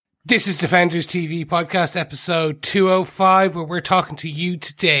This is Defenders TV podcast episode 205, where we're talking to you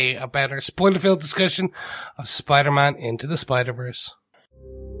today about our spoiler-filled discussion of Spider-Man Into the Spider-Verse.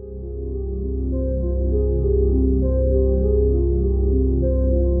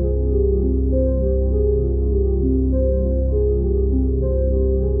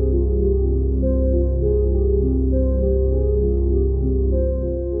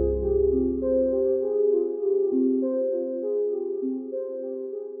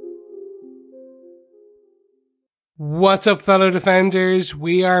 What's up, fellow defenders?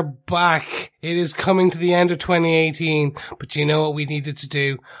 We are back. It is coming to the end of 2018, but you know what we needed to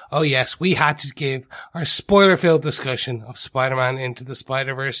do? Oh yes, we had to give our spoiler-filled discussion of Spider-Man Into the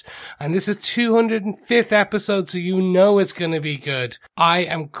Spider-Verse, and this is 205th episode, so you know it's going to be good. I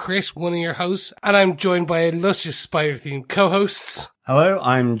am Chris, one of your hosts, and I'm joined by illustrious Spider-themed co-hosts. Hello,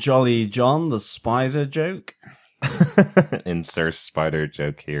 I'm Jolly John, the Spider Joke. Insert spider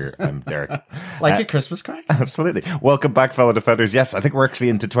joke here. I'm Derek. Like a Christmas crack? Absolutely. Welcome back, fellow defenders. Yes, I think we're actually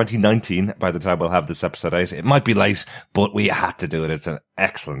into 2019 by the time we'll have this episode out. It might be late, but we had to do it. It's an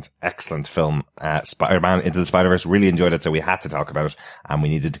excellent, excellent film. Spider-Man Into the Spider-Verse. Really enjoyed it, so we had to talk about it. And we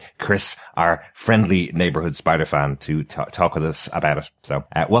needed Chris, our friendly neighborhood Spider fan, to talk with us about it. So,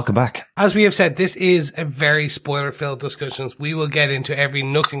 welcome back. As we have said, this is a very spoiler-filled discussion. We will get into every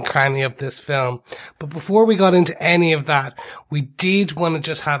nook and cranny of this film. But before we got into any of that, we did want to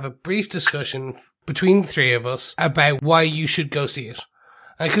just have a brief discussion between the three of us about why you should go see it.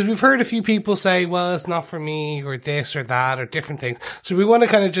 Because we've heard a few people say, well, it's not for me, or this or that, or different things. So we want to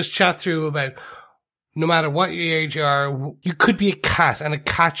kind of just chat through about, no matter what your age you are, you could be a cat, and a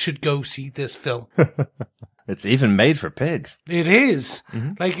cat should go see this film. It's even made for pigs. It is.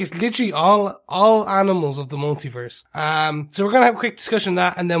 Mm-hmm. Like, it's literally all animals of the multiverse. So we're going to have a quick discussion on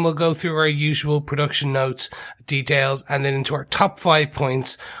that, and then we'll go through our usual production notes, details, and then into our top 5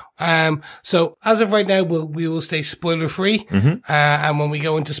 points. So as of right now, we will stay spoiler free. Mm-hmm. And when we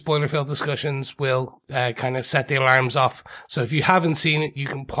go into spoiler filled discussions, we'll, kind of set the alarms off. So if you haven't seen it, you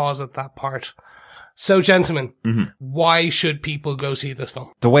can pause at that part. So, gentlemen, Why should people go see this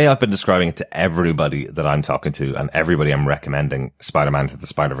film? The way I've been describing it to everybody that I'm talking to and everybody I'm recommending Spider-Man to the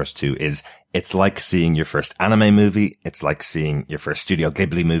Spider-Verse to is it's like seeing your first anime movie. It's like seeing your first Studio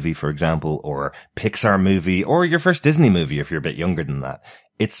Ghibli movie, for example, or Pixar movie, or your first Disney movie if you're a bit younger than that.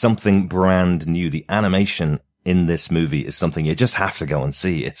 It's something brand new. The animation in this movie is something you just have to go and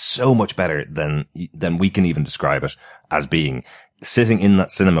see. It's so much better than we can even describe it as being. Sitting in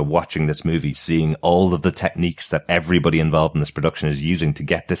that cinema watching this movie, seeing all of the techniques that everybody involved in this production is using to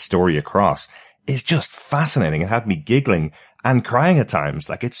get this story across is just fascinating. It had me giggling and crying at times.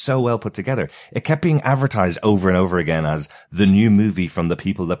 Like, it's so well put together. It kept being advertised over and over again as the new movie from the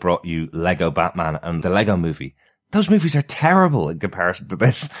people that brought you Lego Batman and the Lego Movie. Those movies are terrible in comparison to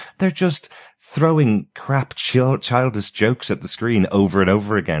this. They're just throwing crap childish jokes at the screen over and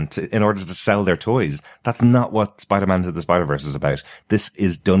over again in order to sell their toys. That's not what Spider-Man Into the Spider-Verse is about. This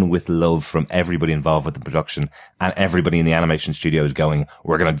is done with love from everybody involved with the production, and everybody in the animation studio is going,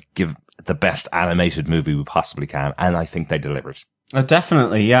 we're going to give the best animated movie we possibly can. And I think they delivered. Oh,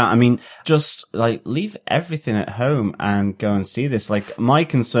 definitely. Yeah. I mean, just like leave everything at home and go and see this. Like, my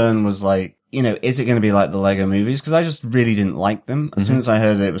concern was like, you know, is it going to be like the Lego movies? Because I just really didn't like them. As soon as I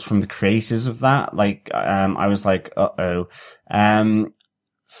heard it was from the creators of that, like, I was like, uh-oh.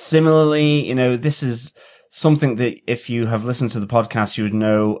 Similarly, you know, this is something that if you have listened to the podcast, you would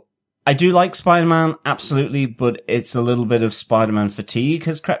know. I do like Spider-Man, absolutely, but it's a little bit of Spider-Man fatigue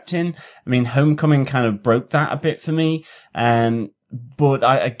has crept in. I mean, Homecoming kind of broke that a bit for me. But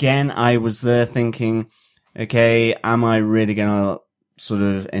I was there thinking, okay, am I really going to sort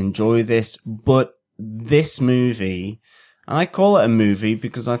of enjoy this? But this movie, and I call it a movie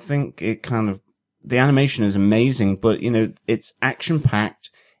because I think it kind of, the animation is amazing, but you know, it's action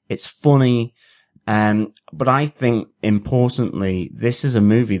packed, it's funny, but I think importantly, this is a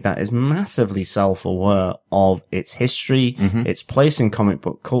movie that is massively self-aware of its history, its place in comic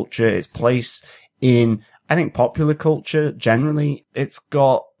book culture, its place in, I think, popular culture generally. It's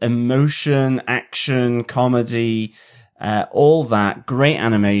got emotion, action, comedy, all that, great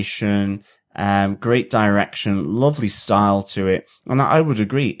animation, great direction, lovely style to it. And I would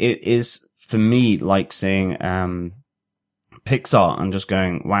agree. It is, for me, like seeing, Pixar and just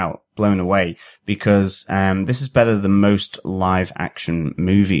going, wow, blown away, because, this is better than most live action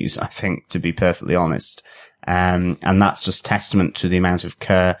movies, I think, to be perfectly honest. And that's just testament to the amount of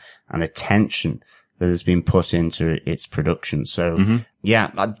care and attention that has been put into its production. So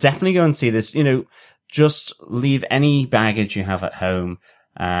yeah, I'd definitely go and see this. You know, just leave any baggage you have at home,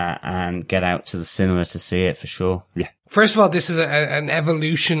 and get out to the cinema to see it for sure. Yeah. First of all, this is an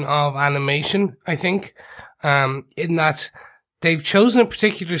evolution of animation, I think, in that they've chosen a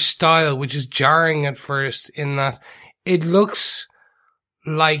particular style, which is jarring at first, in that it looks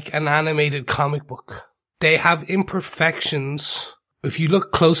like an animated comic book. They have imperfections. If you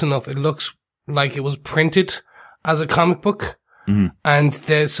look close enough, it looks like it was printed as a comic book. Mm-hmm.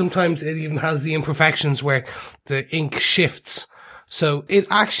 And sometimes it even has the imperfections where the ink shifts. So it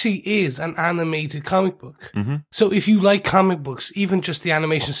actually is an animated comic book. Mm-hmm. So if you like comic books, even just the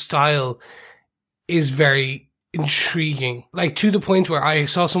animation style is very intriguing. Like, to the point where I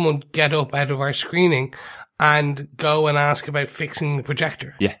saw someone get up out of our screening and go and ask about fixing the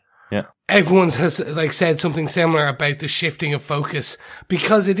projector. Yeah. Yeah. Everyone has said something similar about the shifting of focus,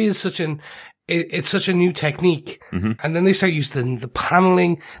 because it is it's such a new technique. Mm-hmm. And then they start using the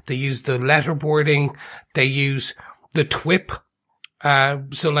paneling, they use the letterboarding, they use the twip.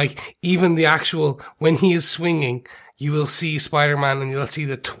 So even the actual, when he is swinging, you will see Spider-Man and you'll see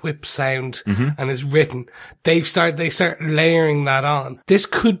the twip sound, mm-hmm. and it's written. They start layering that on. This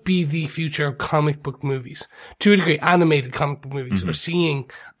could be the future of comic book movies. To a degree, animated comic book movies. Mm-hmm. We're seeing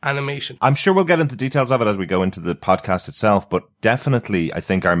animation. I'm sure we'll get into details of it as we go into the podcast itself, but definitely I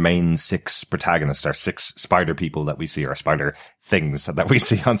think our main 6 protagonists, our 6 spider people that we see, or spider things that we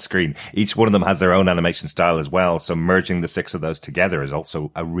see on screen, each one of them has their own animation style as well. So merging the 6 of those together is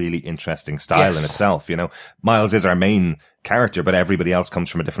also a really interesting style in itself. You know, Miles is our main character, but everybody else comes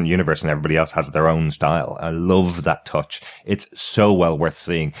from a different universe and everybody else has their own style. I love that touch. It's so well worth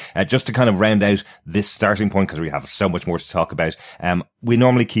seeing. Just to kind of round out this starting point, because we have so much more to talk about, we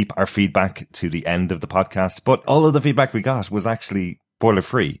normally keep our feedback to the end of the podcast, but all of the feedback we got was actually spoiler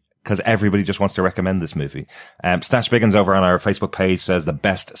free, because everybody just wants to recommend this movie. Stash Biggins over on our Facebook page says the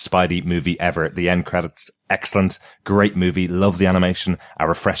best Spidey movie ever. The end credits, excellent, great movie, love the animation, a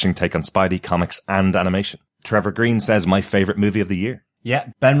refreshing take on Spidey comics and animation. Trevor Green says my favorite movie of the year. Yeah,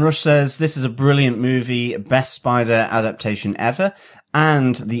 Ben Rush says this is a brilliant movie, best Spider adaptation ever,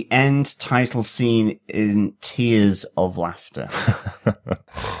 and the end title scene in tears of laughter.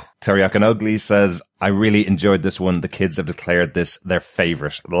 Teriyaki Ugly says, I really enjoyed this one. The kids have declared this their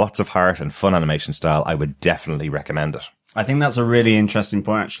favorite. Lots of heart and fun animation style. I would definitely recommend it. I think that's a really interesting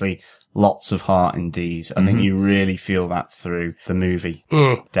point, actually. Lots of heart indeed. I think you really feel that through the movie.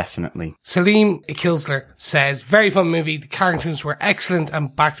 Definitely. Salim Kilsler says, very fun movie. The characters were excellent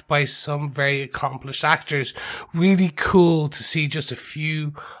and backed by some very accomplished actors. Really cool to see just a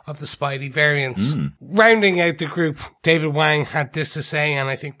few of the Spidey variants. Rounding out the group, David Wang had this to say, and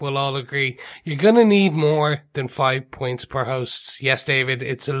I think we'll all agree. You're going to need more than 5 points per host. Yes, David,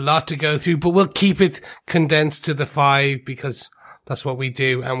 it's a lot to go through, but we'll keep it condensed to the 5 because that's what we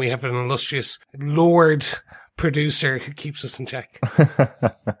do, and we have an illustrious Lord producer who keeps us in check.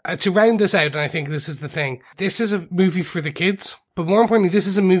 To round this out, and I think this is the thing, this is a movie for the kids, but more importantly, this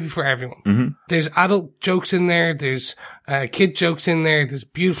is a movie for everyone. There's adult jokes in there, there's kid jokes in there, there's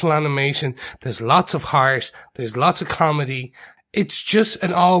beautiful animation, there's lots of heart, there's lots of comedy. It's just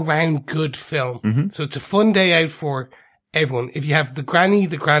an all-round good film. So it's a fun day out for everyone. If you have the granny,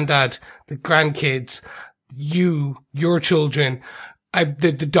 the granddad, the grandkids, your children,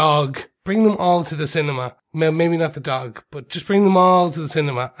 the dog, bring them all to the cinema. Maybe not the dog, but just bring them all to the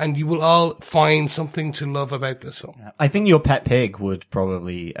cinema and you will all find something to love about this film. I think your pet pig would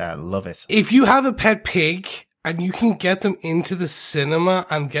probably love it. If you have a pet pig and you can get them into the cinema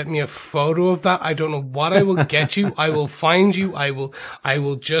and get me a photo of that, I don't know what I will get you. I will find you. I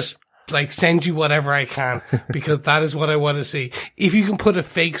will just send you whatever I can, because that is what I want to see. If you can put a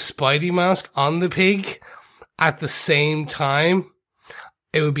fake Spidey mask on the pig at the same time,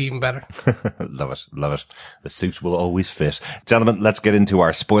 it would be even better. Love it. Love it. The suit will always fit. Gentlemen, let's get into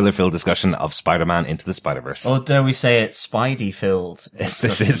our spoiler-filled discussion of Spider-Man Into the Spider-Verse. Or dare we say it's Spidey-filled? This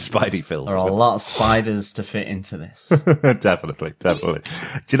is Spidey-filled. There are a lot of spiders to fit into this. Definitely. Do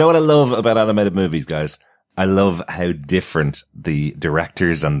you know what I love about animated movies, guys? I love how different the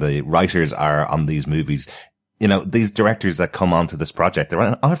directors and the writers are on these movies. You know, these directors that come onto this project, they're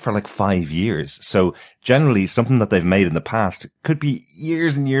on it for 5 years. So generally something that they've made in the past could be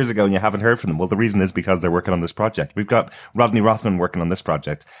years and years ago and you haven't heard from them. Well, the reason is because they're working on this project. We've got Rodney Rothman working on this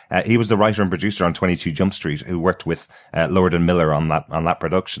project. He was the writer and producer on 22 Jump Street, who worked with Lord and Miller on that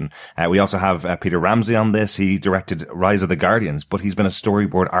production. We also have Peter Ramsey on this. He directed Rise of the Guardians, but he's been a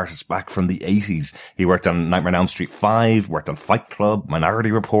storyboard artist back from the 80s. He worked on Nightmare on Elm Street 5, worked on Fight Club, Minority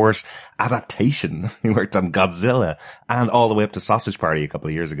Report, Adaptation. He worked on Godzilla Godzilla, and all the way up to Sausage Party a couple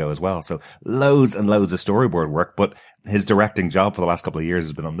of years ago as well. So loads and loads of storyboard work, but his directing job for the last couple of years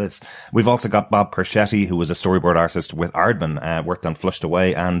has been on this. We've also got Bob Perschetti, who was a storyboard artist with Aardman, worked on Flushed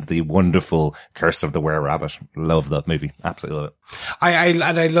Away and the wonderful Curse of the Were-Rabbit. Love that movie. Absolutely love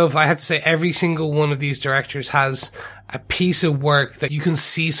it. I have to say, every single one of these directors has a piece of work that you can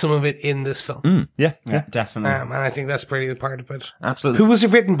see some of it in this film. Yeah, definitely. And I think that's pretty the part of it. absolutely. Who was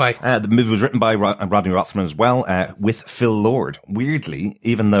it written by? The movie was written by Rodney Rothman as well, with Phil Lord. Weirdly,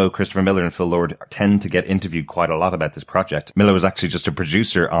 even though Christopher Miller and Phil Lord tend to get interviewed quite a lot about this project, Miller was actually just a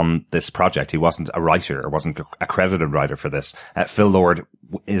producer on this project. He wasn't a writer or wasn't a credited writer for this. Phil Lord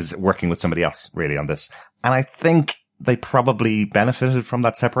is working with somebody else really on this. And I think they probably benefited from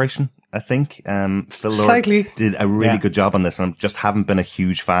that separation. I think Phil Lord Slightly. did a really good job on this, and I just haven't been a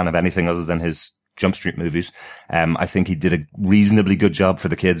huge fan of anything other than his Jump Street movies. I think he did a reasonably good job for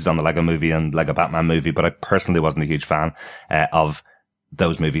the kids on the Lego Movie and Lego Batman movie, but I personally wasn't a huge fan of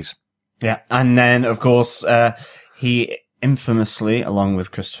those movies. Yeah. And then, of course, he infamously, along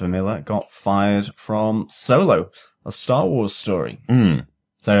with Christopher Miller, got fired from Solo, a Star Wars story.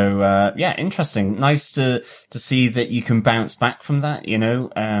 So, yeah, interesting. Nice to see that you can bounce back from that, you know,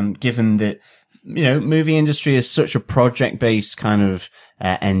 given that, you know, movie industry is such a project-based kind of,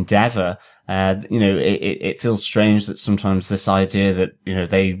 endeavor. You know, it feels strange that sometimes this idea that, you know,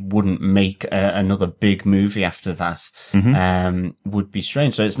 they wouldn't make another big movie after that, would be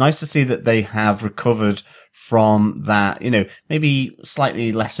strange. So it's nice to see that they have recovered from that, you know, maybe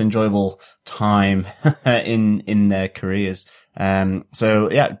slightly less enjoyable time in their careers. So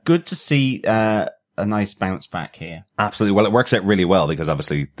yeah, good to see, a nice bounce back here. Absolutely. Well, it works out really well because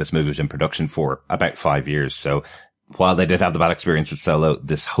obviously this movie was in production for about 5 years. So while they did have the bad experience with Solo,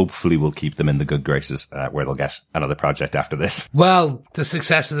 this hopefully will keep them in the good graces, where they'll get another project after this. Well, the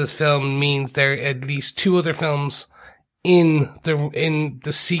success of this film means there are at least 2 other films in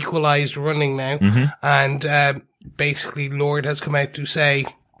the sequelized running now. And, basically Lord has come out to say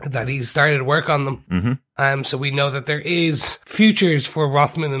that he's started work on them. So we know that there is futures for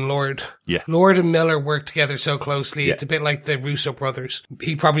Rothman and Lord. Yeah. Lord and Miller work together so closely. Yeah. It's a bit like the Russo brothers.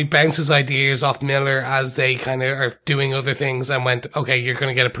 He probably bounces ideas off Miller as they kind of are doing other things and went, okay, you're going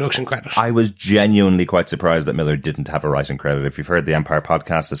to get a production credit. I was genuinely quite surprised that Miller didn't have a writing credit. If you've heard the Empire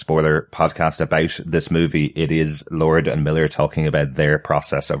podcast, the spoiler podcast about this movie, it is Lord and Miller talking about their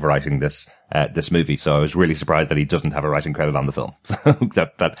process of writing this movie. So I was really surprised that he doesn't have a writing credit on the film. So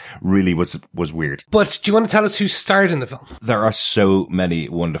that really was weird. But do you want to tell us who starred in the film? There are so many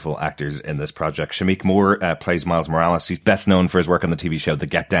wonderful actors in this project. Shamik Moore plays Miles Morales. He's best known for his work on the TV show The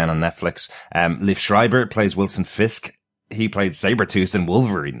Get Down on Netflix. Liv Schreiber plays Wilson Fisk. He played Sabretooth in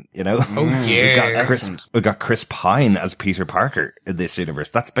Wolverine, you know? Oh, yeah. We've got Chris Pine as Peter Parker in this universe.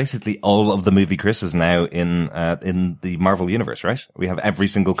 That's basically all of the movie Chris's now in the Marvel universe, right? We have every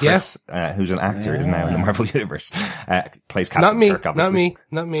single Chris, who's an actor is now in the Marvel universe. Plays Captain Kirk, obviously.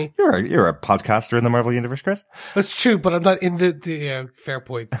 Not me. You're a podcaster in the Marvel universe, Chris? That's true, but I'm not in the fair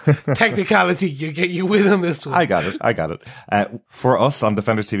point. Technicality, you win on this one. I got it. For us on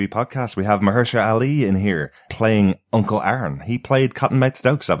Defenders TV podcast, we have Mahershala Ali in here playing Uncle Aaron. He played Cottonmouth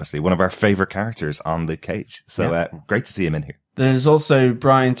Stokes, obviously, one of our favourite characters on Luke Cage. So great to see him in here. There's also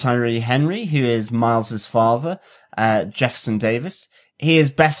Brian Tyree Henry, who is Miles's father, Jefferson Davis. He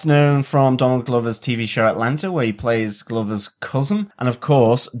is best known from Donald Glover's TV show Atlanta, where he plays Glover's cousin. And of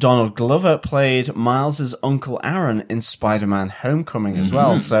course, Donald Glover played Miles's Uncle Aaron in Spider-Man Homecoming as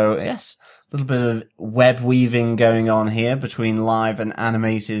well. So yes, a little bit of web weaving going on here between live and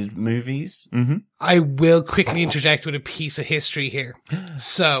animated movies. I will quickly interject with a piece of history here.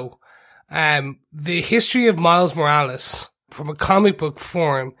 So, the history of Miles Morales from a comic book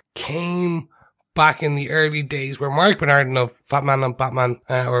form came back in the early days where Mark Bernardin of Fat Man on Batman,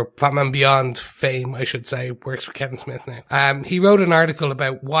 or Fat Man Beyond fame, I should say, works for Kevin Smith now. He wrote an article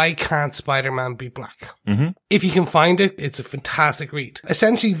about why can't Spider-Man be black? If you can find it, it's a fantastic read.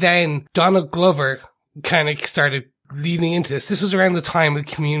 Essentially then, Donald Glover kind of started leaning into this. This was around the time of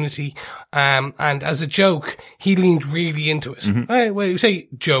Community, and as a joke, he leaned really into it. Well, you say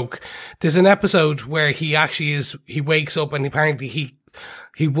joke. There's an episode where he wakes up and apparently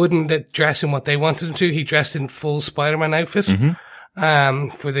he wouldn't dress in what they wanted him to. He dressed in full Spider-Man outfit.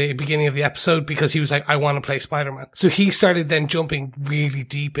 For the beginning of the episode because he was like, I want to play Spider-Man. So he started then jumping really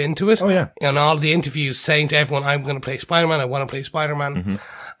deep into it. Oh yeah. In all the interviews saying to everyone, I'm going to play Spider-Man. I want to play Spider-Man.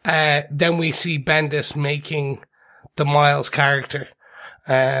 Then we see Bendis making the Miles character.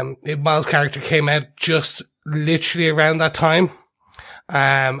 Miles character came out just literally around that time.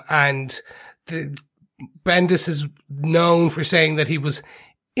 And Bendis is known for saying that he was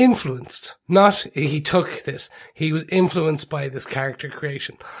influenced, not he took this. He was influenced by this character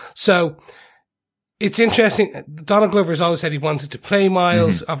creation. So it's interesting. Donald Glover has always said he wanted to play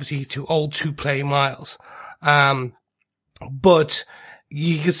Miles. Obviously, he's too old to play Miles. But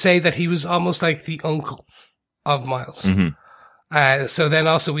you could say that he was almost like the uncle of Miles. So then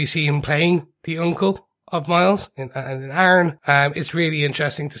also we see him playing the uncle of Miles in Aaron. It's really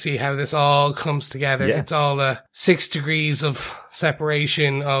interesting to see how this all comes together. Yeah. It's all 6 degrees of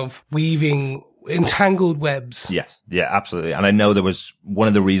separation, of weaving entangled webs. Yes. Yeah, absolutely. And I know there was one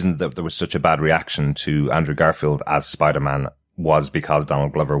of the reasons that there was such a bad reaction to Andrew Garfield as Spider-Man was because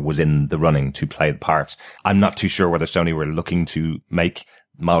Donald Glover was in the running to play the part. I'm not too sure whether Sony were looking to make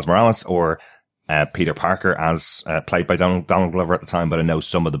Miles Morales or Peter Parker as played by Donald Glover at the time, but I know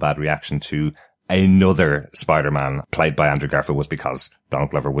some of the bad reaction to another Spider-Man played by Andrew Garfield was because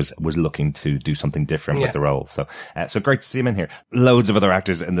Donald Glover was looking to do something different with the role. So great to see him in here. Loads of other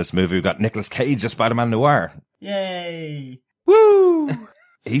actors in this movie. We've got Nicolas Cage as Spider-Man Noir. Yay! Woo!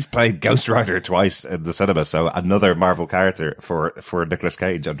 He's played Ghost Rider twice in the cinema, so another Marvel character for Nicolas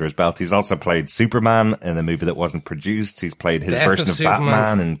Cage under his belt. He's also played Superman in a movie that wasn't produced. He's played his version of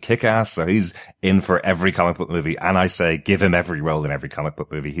Batman in Kick-Ass, so he's in for every comic book movie. And I say, give him every role in every comic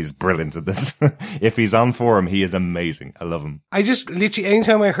book movie. He's brilliant at this. If he's on for him, he is amazing. I love him. I just literally,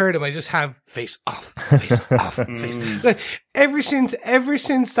 anytime I heard him, I just have face off, face off, face. Like, ever since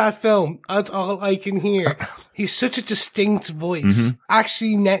that film, that's all I can hear. He's such a distinct voice.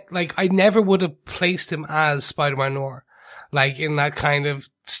 Actually, I never would have placed him as Spider-Man Noir, like in that kind of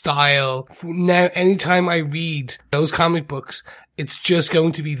style. Now, anytime I read those comic books, it's just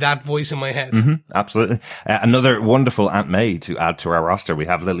going to be that voice in my head. Absolutely. Another wonderful Aunt May to add to our roster. We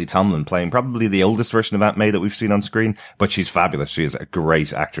have Lily Tomlin playing probably the oldest version of Aunt May that we've seen on screen, but she's fabulous. She is a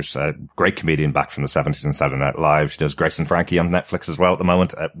great actress, a great comedian back from the 70s and Saturday Night Live. She does Grace and Frankie on Netflix as well at the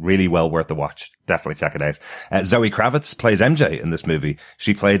moment. Really well worth the watch. Definitely check it out. Zoe Kravitz plays MJ in this movie.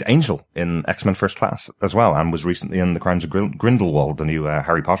 She played Angel in X-Men First Class as well, and was recently in The Crimes of Grindelwald, the new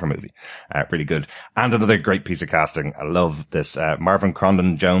Harry Potter movie. Really good. And another great piece of casting. I love this. Marvin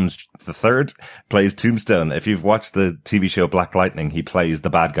Crondon Jones III plays Tombstone. If you've watched the TV show Black Lightning, he plays the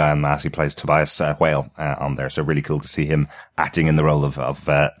bad guy in that. He plays Tobias Whale on there. So really cool to see him acting in the role of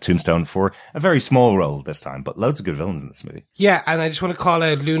Tombstone for a very small role this time, but loads of good villains in this movie. Yeah, and I just want to call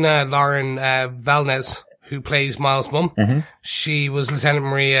out Luna Lauren Valnes, who plays Miles' mum. She was Lieutenant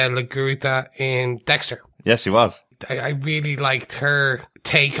Maria Laguerta in Dexter. Yes, she was. I really liked her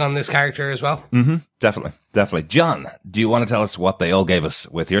take on this character as well. Definitely. John, do you want to tell us what they all gave us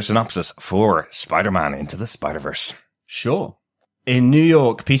with your synopsis for Spider-Man Into the Spider-Verse? Sure. In New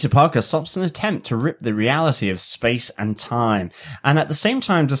York, Peter Parker stops an attempt to rip the reality of space and time, and at the same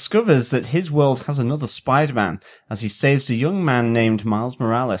time discovers that his world has another Spider-Man, as he saves a young man named Miles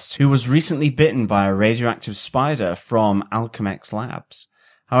Morales, who was recently bitten by a radioactive spider from Alchemex Labs.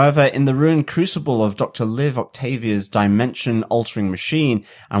 However, in the ruined crucible of Dr. Liv Octavia's dimension-altering machine,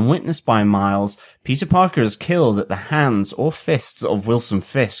 and witnessed by Miles, Peter Parker is killed at the hands or fists of Wilson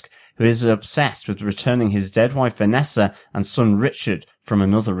Fisk, who is obsessed with returning his dead wife Vanessa and son Richard from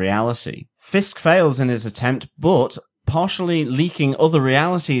another reality. Fisk fails in his attempt, but partially leaking other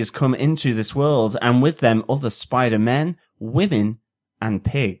realities come into this world, and with them other Spider-Men, women, and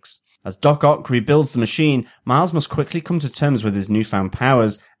pigs. As Doc Ock rebuilds the machine, Miles must quickly come to terms with his newfound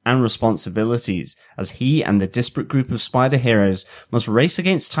powers and responsibilities, as he and the disparate group of spider heroes must race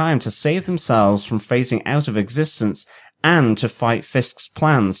against time to save themselves from phasing out of existence and to fight Fisk's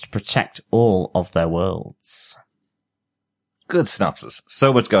plans to protect all of their worlds. Good synopsis.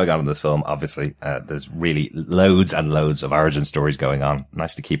 So much going on in this film, obviously. There's really loads and loads of origin stories going on.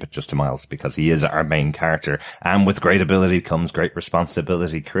 Nice to keep it just to Miles, because he is our main character. And with great ability comes great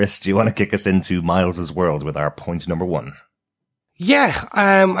responsibility. Chris, do you want to kick us into Miles's world with our point number 1? Yeah,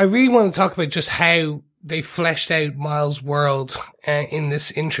 I really want to talk about just how they fleshed out Miles' world in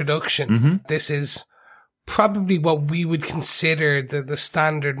this introduction. This is probably what we would consider the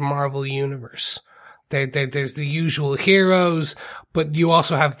standard Marvel universe. There's the usual heroes, but you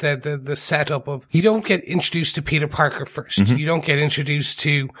also have the setup of, you don't get introduced to Peter Parker first. You don't get introduced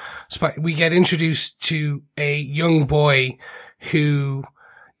to, we get introduced to a young boy who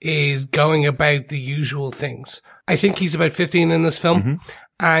is going about the usual things. I think he's about 15 in this film,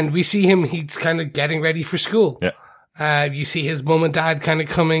 and we see him, he's kind of getting ready for school. Yeah. You see his mum and dad kind of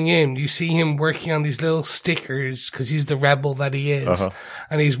coming in. You see him working on these little stickers because he's the rebel that he is.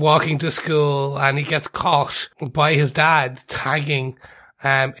 And he's walking to school and he gets caught by his dad tagging,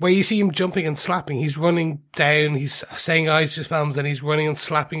 where you see him jumping and slapping. He's running down, he's saying eyes to films, and he's running and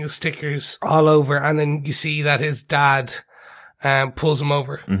slapping his stickers all over. And then you see that his dad, pulls him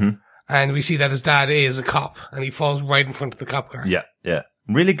over. Mm-hmm. And we see that his dad is a cop, and he falls right in front of the cop car. Yeah, yeah.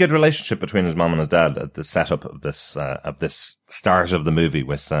 Really good relationship between his mom and his dad at the setup of this start of the movie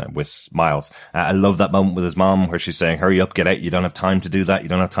with Miles. I love that moment with his mom where she's saying, hurry up, get out. You don't have time to do that. You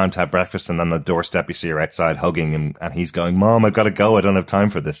don't have time to have breakfast. And then on the doorstep, you see her outside hugging him, and he's going, Mom, I've got to go. I don't have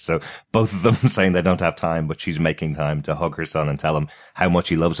time for this. So both of them saying they don't have time, but she's making time to hug her son and tell him how much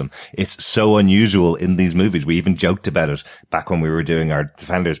he loves him. It's so unusual in these movies. We even joked about it back when we were doing our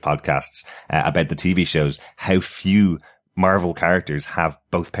Defenders podcasts about the TV shows, how few Marvel characters have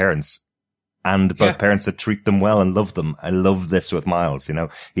both parents and both parents that treat them well and love them. I love this with Miles. You know,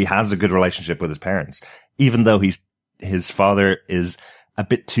 he has a good relationship with his parents, even though his father is a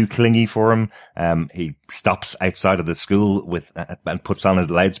bit too clingy for him. He stops outside of the school and puts on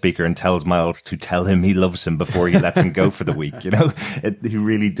his loudspeaker and tells Miles to tell him he loves him before he lets him go for the week. You know, he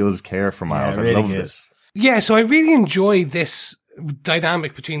really does care for Miles. Yeah, really I love good. this. Yeah, so I really enjoy this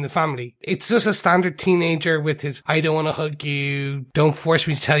dynamic between the family. It's just a standard teenager with his, I don't want to hug you, don't force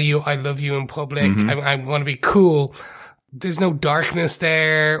me to tell you I love you in public, I'm going to be cool. There's no darkness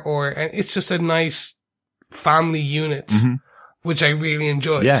there, it's just a nice family unit, which I really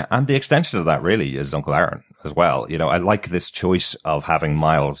enjoyed. Yeah, and the extension of that really is Uncle Aaron as well. You know, I like this choice of having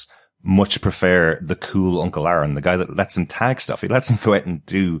Miles much prefer the cool Uncle Aaron, the guy that lets him tag stuff. He lets him go out and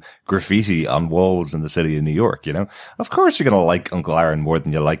do graffiti on walls in the city of New York, you know? Of course you're going to like Uncle Aaron more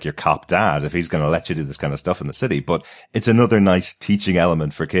than you like your cop dad if he's going to let you do this kind of stuff in the city. But it's another nice teaching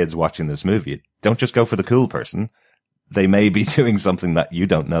element for kids watching this movie. Don't just go for the cool person. They may be doing something that you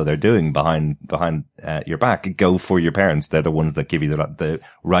don't know they're doing behind your back. Go for your parents. They're the ones that give you the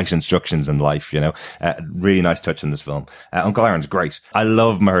right instructions in life, you know. Really nice touch in this film. Uncle Aaron's great. I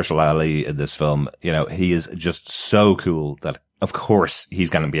love Mahershala Ali in this film. You know, he is just so cool that, of course, he's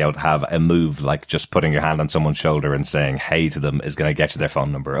going to be able to have a move like just putting your hand on someone's shoulder and saying hey to them is going to get you their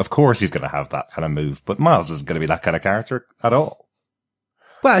phone number. Of course he's going to have that kind of move, but Miles isn't going to be that kind of character at all.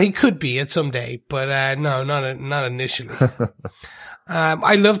 Well, he could be at some day, but no, not initially.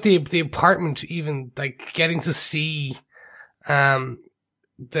 I love the apartment, even like getting to see the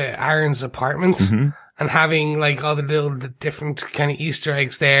Aaron's apartment and having like all the different kind of Easter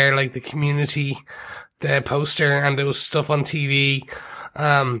eggs there, like the community, the poster, and there was stuff on TV.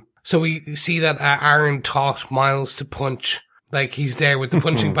 So we see that Aaron taught Miles to punch. Like he's there with the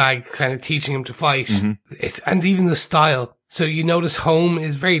punching bag, kind of teaching him to fight. And even the style. So you notice home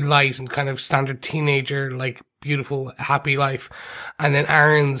is very light and kind of standard teenager, like beautiful, happy life. And then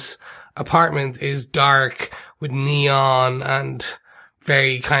Aaron's apartment is dark with neon and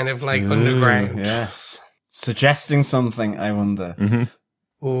very kind of like underground. Yes. Suggesting something, I wonder.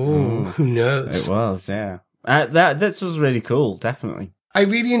 Who knows? It was, yeah. This was really cool, definitely. I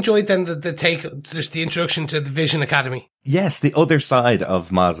really enjoyed then the introduction to the Vision Academy. Yes, the other side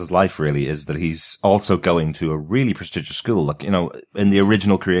of Miles's life really is that he's also going to a really prestigious school. Like, you know, in the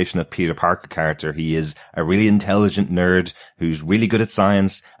original creation of Peter Parker character, he is a really intelligent nerd who's really good at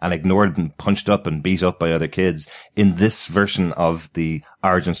science and ignored and punched up and beat up by other kids. In this version of the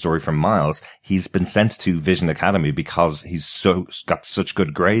origin story from Miles, he's been sent to Vision Academy because he's got such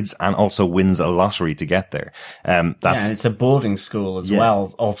good grades and also wins a lottery to get there. And it's a boarding school as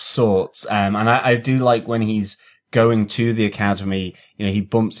well, of sorts. And I do like when he's going to the academy, you know, he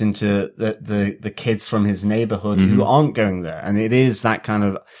bumps into the kids from his neighborhood who aren't going there. And it is that kind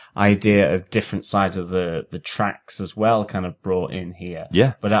of idea of different sides of the tracks as well, kind of brought in here.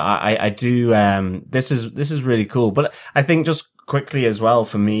 Yeah. But I do, this is really cool. But I think just quickly as well,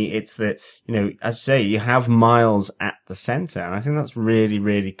 for me, it's that, you know, as I say, you have Miles at the center. And I think that's really,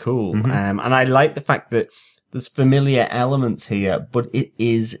 really cool. And I like the fact that there's familiar elements here, but it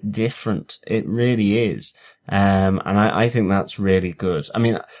is different. It really is. And I think that's really good. I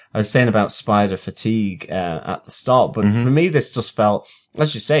mean, I was saying about spider fatigue, at the start, but for me, this just felt,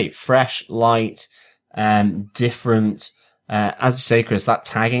 as you say, fresh, light, different. As you say, Chris, that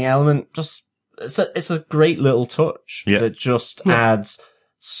tagging element, just, it's a great little touch that just adds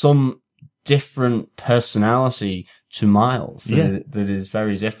some different personality to Miles that is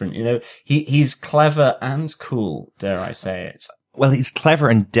very different. You know, he's clever and cool, dare I say it. Well, he's clever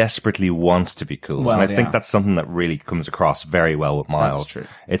and desperately wants to be cool. Well, and I think that's something that really comes across very well with Miles.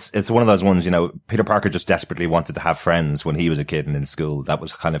 That's true. It's one of those ones, you know, Peter Parker just desperately wanted to have friends when he was a kid and in school. That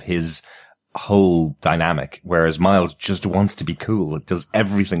was kind of his whole dynamic, whereas Miles just wants to be cool. It does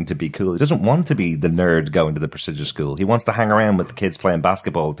everything to be cool. He doesn't want to be the nerd going to the prestigious school. He wants to hang around with the kids playing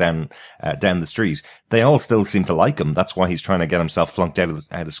basketball down the street. They all still seem to like him. That's why he's trying to get himself flunked out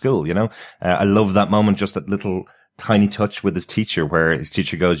of school, you know? I love that moment, just that little tiny touch with his teacher where his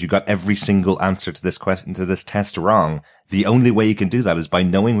teacher goes, you got every single answer to this question, to this test wrong. The only way you can do that is by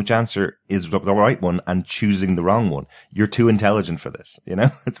knowing which answer is the right one and choosing the wrong one. You're too intelligent for this, you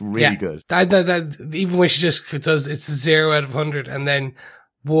know? It's really good. That, even when she just does, it's 0 out of 100 and then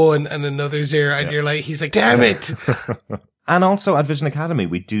 1 and another 0 and you're like, he's like, damn it. And also at Vision Academy,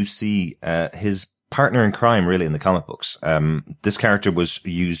 we do see, his partner in crime, really, in the comic books. This character was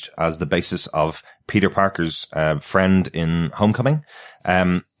used as the basis of Peter Parker's friend in Homecoming.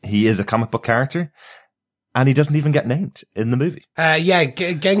 He is a comic book character, and he doesn't even get named in the movie.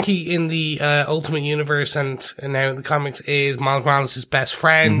 Genki in the Ultimate Universe and now in the comics is Miles Morales' best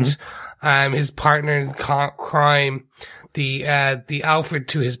friend, his partner in crime, the Alfred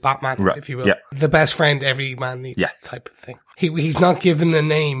to his Batman, if you will. Yeah. The best friend every man needs type of thing. He's not given a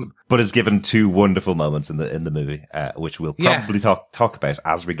name. But is given 2 wonderful moments in the movie, which we'll probably talk about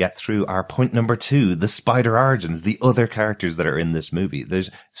as we get through our point number 2, the spider origins, the other characters that are in this movie.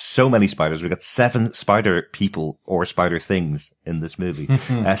 There's so many spiders. We've got 7 spider people or spider things in this movie,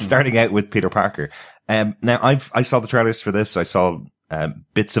 starting out with Peter Parker. Now I saw the trailers for this. I saw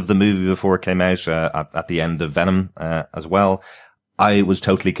bits of the movie before it came out at the end of Venom as well. I was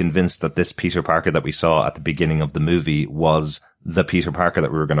totally convinced that this Peter Parker that we saw at the beginning of the movie was the Peter Parker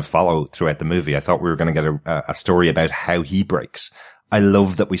that we were going to follow throughout the movie. I thought we were going to get a story about how he breaks. I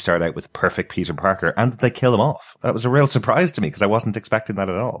love that we start out with perfect Peter Parker and that they kill him off. That was a real surprise to me because I wasn't expecting that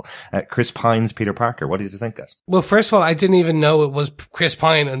at all. Chris Pine's Peter Parker. What did you think, guys? Well, first of all, I didn't even know it was Chris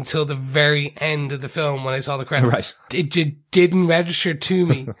Pine until the very end of the film when I saw the credits. Right. It didn't register to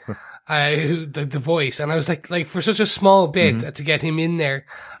me. The voice, and I was like for such a small bit to get him in there,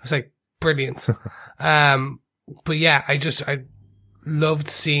 I was like, brilliant. But yeah, I loved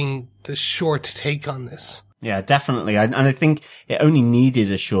seeing the short take on this. Yeah, definitely. And I think it only needed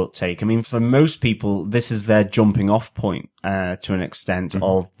a short take. I mean, for most people, this is their jumping off point, to an extent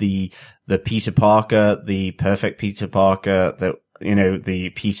of the Peter Parker, the perfect Peter Parker,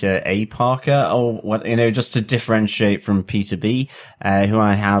 the Peter A. Parker, or what, just to differentiate from Peter B., who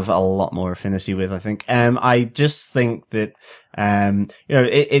I have a lot more affinity with, I think. I just think that,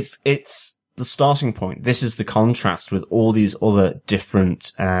 it's the starting point. This is the contrast with all these other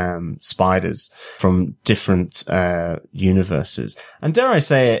different, spiders from different, universes. And dare I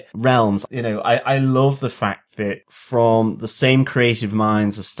say it, realms. I love the fact that from the same creative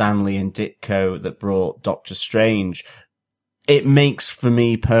minds of Stan Lee and Ditko that brought Doctor Strange, it makes for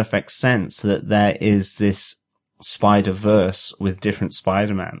me perfect sense that there is this Spider-Verse with different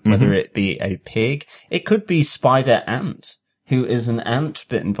Spider-Man, whether it be a pig, it could be Spider-Ant, who is an ant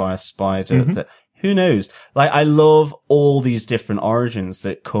bitten by a spider that, who knows? Like, I love all these different origins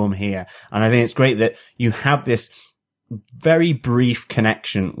that come here. And I think it's great that you have this very brief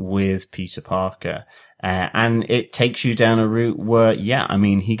connection with Peter Parker. And it takes you down a route where,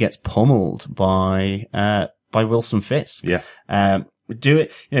 he gets pummeled by Wilson Fisk. Yeah.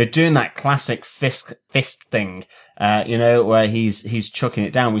 Doing that classic fist thing, where he's chucking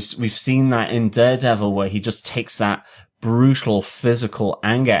it down. We've seen that in Daredevil where he just takes that brutal physical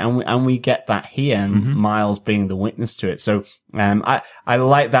anger and we get that here and Miles being the witness to it. So, I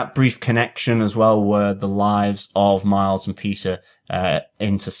like that brief connection as well where the lives of Miles and Peter,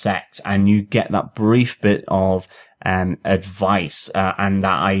 intersect and you get that brief bit of, advice, and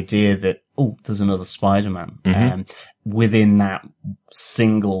that idea that, there's another Spider-Man, within that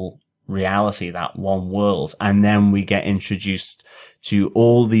single reality, that one world. And then we get introduced to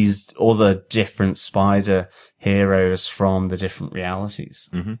all these other different spider heroes from the different realities.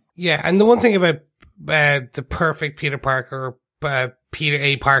 Yeah. And the one thing about, the perfect Peter Parker, Peter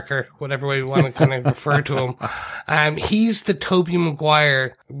A. Parker, whatever way we want to kind of refer to him. He's the Tobey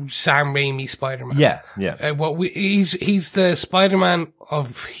Maguire, Sam Raimi Spider-Man. Yeah. He's the Spider-Man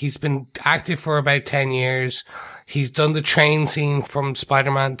he's been active for about 10 years. He's done the train scene from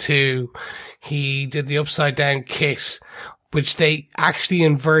Spider-Man 2. He did the upside down kiss, which they actually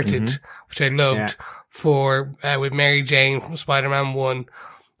inverted, which I loved with Mary Jane from Spider-Man 1,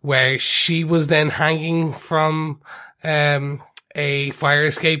 where she was then hanging from, a fire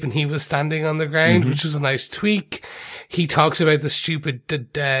escape and he was standing on the ground, which was a nice tweak. He talks about the stupid,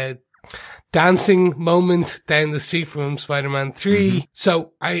 dancing moment down the street from Spider-Man 3.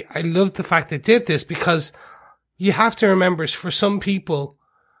 So I love the fact they did this because you have to remember for some people,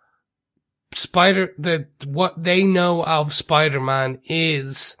 what they know of Spider-Man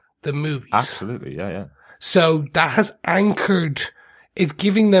is the movies. Absolutely. Yeah. So that has anchored. It's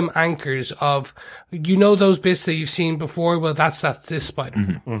giving them anchors of, those bits that you've seen before. Well, that's this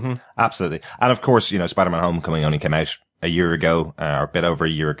Spider-Man. Absolutely. And of course, Spider-Man Homecoming only came out a year ago, or a bit over a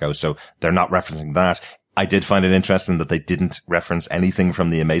year ago. So they're not referencing that. I did find it interesting that they didn't reference anything from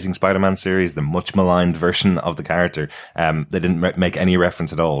the Amazing Spider-Man series, the much maligned version of the character. They didn't make any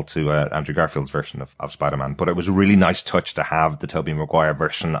reference at all to Andrew Garfield's version of Spider-Man, but it was a really nice touch to have the Tobey Maguire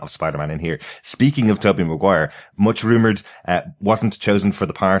version of Spider-Man in here. Speaking of Tobey Maguire, much rumored, wasn't chosen for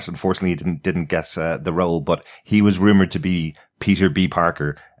the part. Unfortunately, he didn't get the role, but he was rumored to be Peter B.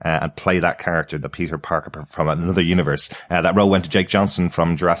 Parker, and play that character, the Peter Parker from another universe. That role went to Jake Johnson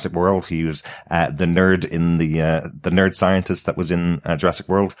from Jurassic World. He was, the nerd in the nerd scientist that was in Jurassic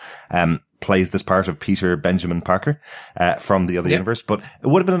World, plays this part of Peter Benjamin Parker, from the other universe. But it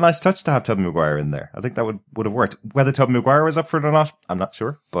would have been a nice touch to have Tobey Maguire in there. I think that would have worked. Whether Tobey Maguire was up for it or not, I'm not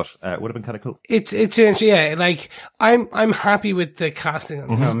sure, but, it would have been kind of cool. It's interesting. Yeah. Like, I'm happy with the casting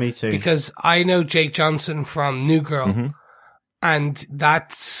on this. Oh, me too. Because I know Jake Johnson from New Girl. Mm-hmm. And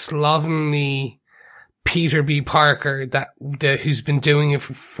that slovenly Peter B. Parker who's been doing it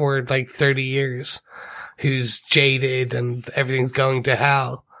for like 30 years, who's jaded and everything's going to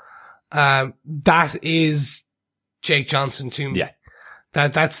hell. That is Jake Johnson to me. Yeah.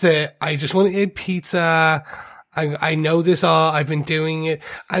 That's I just want to eat pizza. I know this all. I've been doing it.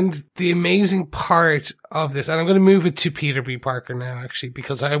 And the amazing part of this, and I'm going to move it to Peter B. Parker now, actually,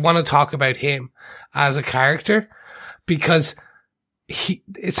 because I want to talk about him as a character, because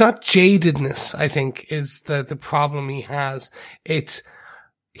it's not jadedness, I think, is the problem he has.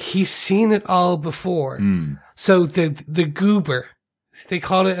 He's seen it all before. So the goober, they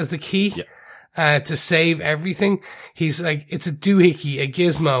call it as the key, to save everything. He's like, it's a doohickey, a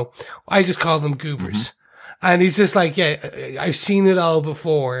gizmo. I just call them goobers. And he's just like, yeah, I've seen it all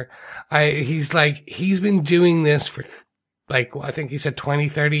before. He's like, he's been doing this for like, I think he said 20,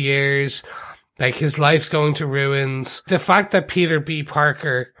 30 years. Like, his life's going to ruins. The fact that Peter B.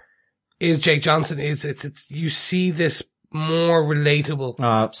 Parker is Jake Johnson it's you see this more relatable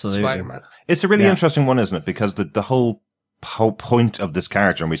absolutely. Spider-Man. It's a really interesting one, isn't it? Because the whole point of this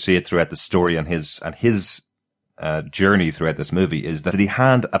character, and we see it throughout the story and his journey throughout this movie, is that he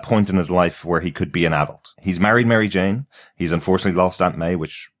had a point in his life where he could be an adult. He's married Mary Jane. He's unfortunately lost Aunt May,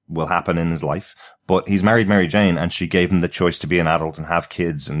 which will happen in his life. But he's married Mary Jane, and she gave him the choice to be an adult and have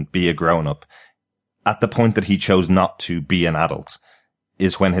kids and be a grown-up. At the point that he chose not to be an adult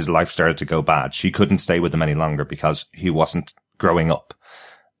is when his life started to go bad. She couldn't stay with him any longer because he wasn't growing up.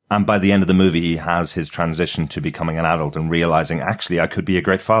 And by the end of the movie, he has his transition to becoming an adult and realizing, actually, I could be a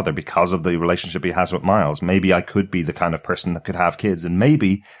great father because of the relationship he has with Miles. Maybe I could be the kind of person that could have kids. And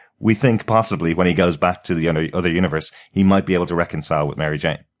maybe we think possibly when he goes back to the other universe, he might be able to reconcile with Mary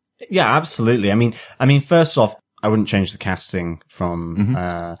Jane. Yeah, absolutely. I mean, first off, I wouldn't change the casting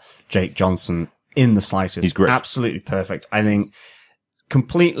from, Jake Johnson in the slightest. He's great. Absolutely perfect. I think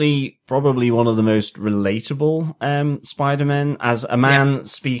completely probably one of the most relatable Spider-Man as a man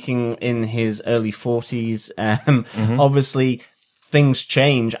speaking in his early 40s. Obviously things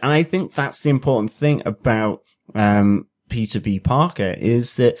change, and I think that's the important thing about Peter B. Parker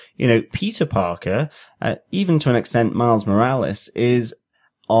is that, you know, Peter Parker, even to an extent Miles Morales, is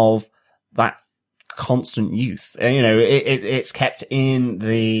of that constant youth. You know, it's kept in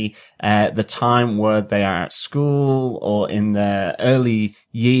the time where they are at school or in their early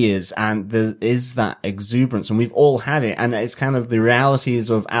years, and there is that exuberance, and we've all had it, and it's kind of the realities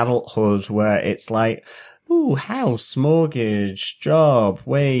of adulthood where it's like, ooh, house, mortgage, job,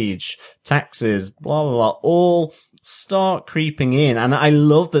 wage, taxes, blah, blah, blah, all start creeping in. And I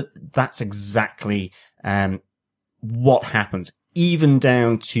love that that's exactly, what happens, even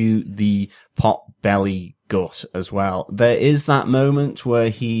down to the pot belly gut as well. There is that moment where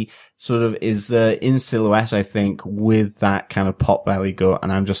he sort of is there in silhouette, I think, with that kind of pot belly gut.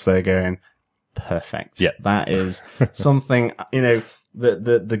 And I'm just there going, perfect. Yeah. That is something, you know,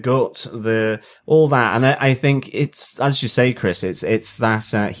 the gut, all that. And I think it's, as you say, Chris, it's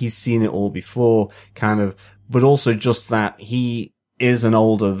that, he's seen it all before kind of, but also just that he is an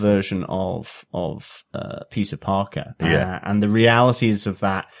older version of Peter Parker. And the realities of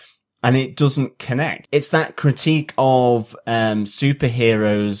that. And it doesn't connect. It's that critique of,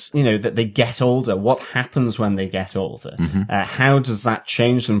 superheroes, you know, that they get older. What happens when they get older? How does that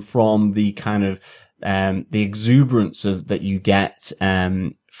change them from the kind of, the exuberance that you get,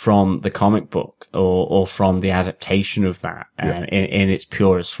 from the comic book or from the adaptation of that, in its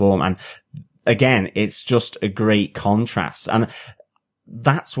purest form. And again, it's just a great contrast. And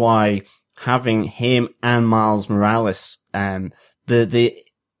that's why having him and Miles Morales, the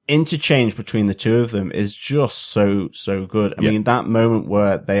interchange between the two of them is just so good. I mean, that moment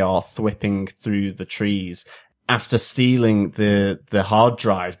where they are thwipping through the trees after stealing the hard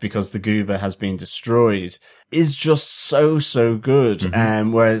drive because the goober has been destroyed is just so good.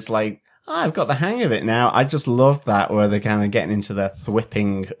 Where it's like, I've got the hang of it now. I just love that where they're kind of getting into their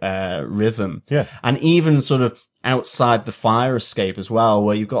thwipping rhythm. Yeah. And even sort of outside the fire escape as well,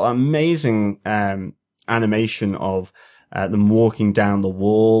 where you've got amazing animation of them walking down the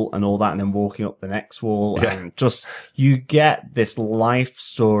wall and all that, and then walking up the next wall. Yeah. And just, you get this life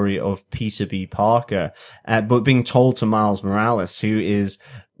story of Peter B. Parker, but being told to Miles Morales, who is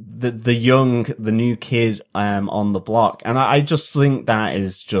the new kid, on the block. And I just think that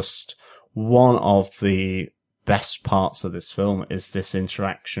is just one of the best parts of this film, is this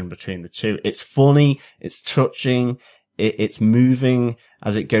interaction between the two. It's funny, it's touching, it's moving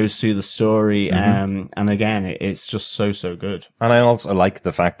as it goes through the story. And again, it's just so good. And I also like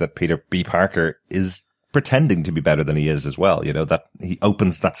the fact that Peter B. Parker is pretending to be better than he is as well. You know, that he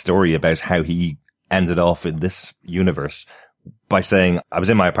opens that story about how he ended off in this universe by saying, I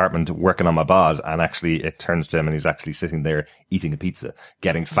was in my apartment working on my bod, and actually it turns to him and he's actually sitting there eating a pizza,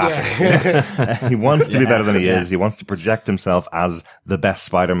 getting fatter. Yeah. He wants to be better than he is. He wants to project himself as the best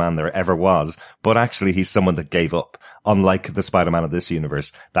Spider-Man there ever was. But actually he's someone that gave up. Unlike the Spider-Man of this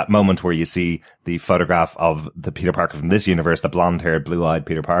universe, that moment where you see the photograph of the Peter Parker from this universe, the blonde-haired, blue-eyed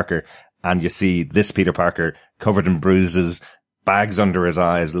Peter Parker, and you see this Peter Parker covered in bruises, bags under his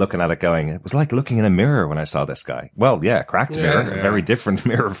eyes, looking at it going, it was like looking in a mirror when I saw this guy. Well, yeah, cracked mirror, a very different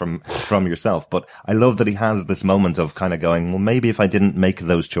mirror from yourself. But I love that he has this moment of kind of going, well, maybe if I didn't make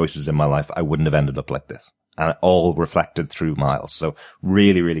those choices in my life, I wouldn't have ended up like this. And it all reflected through Miles. So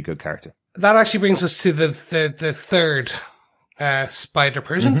really, really good character. That actually brings us to the third Spider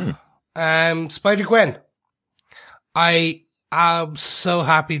person, Spider-Gwen. I am so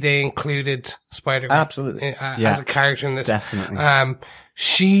happy they included Spider-Gwen. Absolutely. As a character in this. Definitely.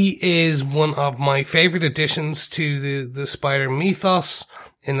 She is one of my favorite additions to the Spider mythos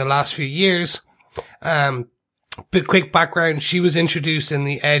in the last few years. But quick background, she was introduced in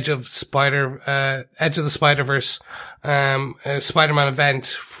the Edge of the Spider-Verse, Spider-Man event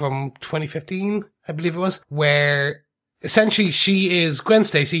from 2015, I believe it was, where essentially she is Gwen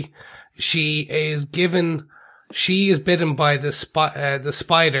Stacy. She is bitten by the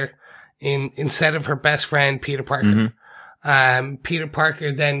spider instead of her best friend, Peter Parker. Peter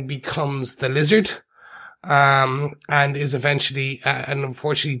Parker then becomes the Lizard, and is eventually, and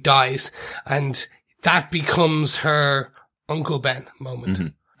unfortunately dies, and that becomes her Uncle Ben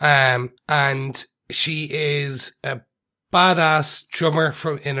moment. And she is a badass drummer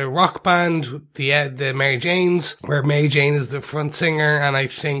in a rock band, the Mary Janes, where Mary Jane is the front singer, and I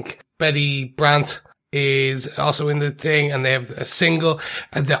think Betty Brant is also in the thing, and they have a single.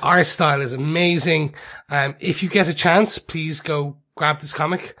 The art style is amazing. If you get a chance, please go grab this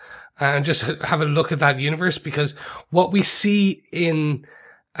comic and just have a look at that universe, because what we see in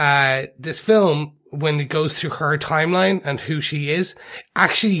this film, when it goes through her timeline and who she is,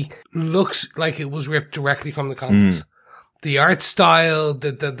 actually looks like it was ripped directly from the comics. The art style,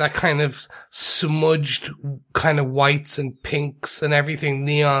 that kind of smudged kind of whites and pinks and everything,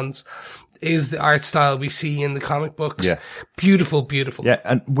 neons, is the art style we see in the comic books. Yeah. Beautiful, beautiful. Yeah.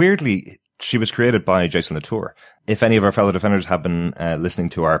 And weirdly, she was created by Jason Latour. If any of our fellow defenders have been listening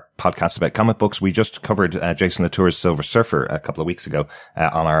to our podcast about comic books, we just covered Jason Latour's Silver Surfer a couple of weeks ago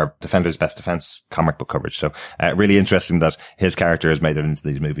on our Defenders Best Defense comic book coverage. So really interesting that his character has made it into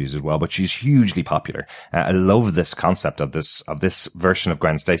these movies as well. But she's hugely popular. I love this concept of this version of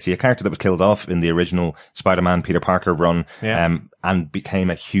Gwen Stacy, a character that was killed off in the original Spider-Man Peter Parker run, and became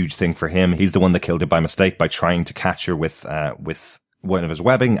a huge thing for him. He's the one that killed her by mistake by trying to catch her with one of his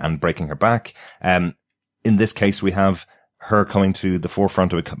webbing and breaking her back. In this case, we have her coming to the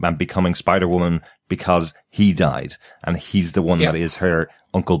forefront and becoming Spider-Woman because he died, and he's the one that is her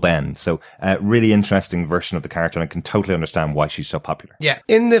Uncle Ben. So, really interesting version of the character, and I can totally understand why she's so popular. Yeah.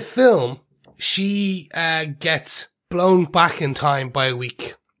 In the film, she gets blown back in time by a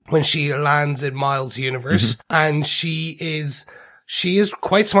week when she lands in Miles' universe, and she is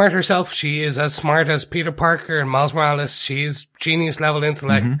quite smart herself. She is as smart as Peter Parker and Miles Morales. She is genius level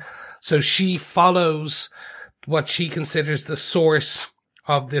intellect. So she follows what she considers the source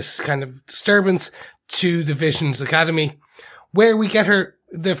of this kind of disturbance to the Visions Academy, where we get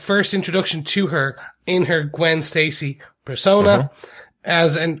the first introduction to her in her Gwen Stacy persona,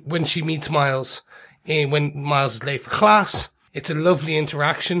 when she meets Miles, when Miles is late for class. It's a lovely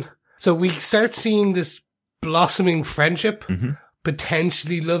interaction. So we start seeing this blossoming friendship,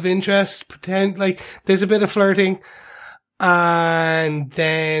 potentially love interest, there's a bit of flirting. And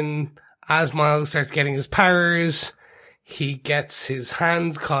then as Miles starts getting his powers, he gets his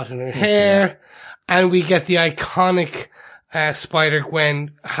hand caught in her hair, and we get the iconic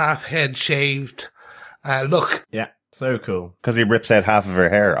Spider-Gwen half-head shaved look. Yeah. So cool. Because he rips out half of her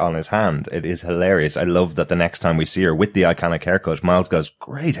hair on his hand. It is hilarious. I love that the next time we see her with the iconic haircut, Miles goes,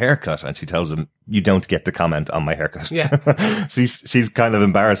 great haircut. And she tells him, you don't get to comment on my haircut. Yeah. She's kind of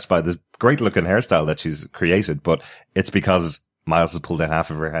embarrassed by this great looking hairstyle that she's created, but it's because Miles has pulled out half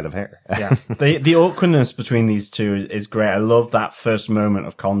of her head of hair. Yeah. The awkwardness between these two is great. I love that first moment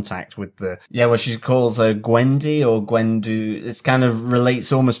of contact with what she calls her Gwendy or Gwendu. It's kind of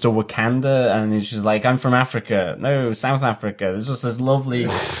relates almost to Wakanda, and she's like, I'm from Africa. No, South Africa. There's just this lovely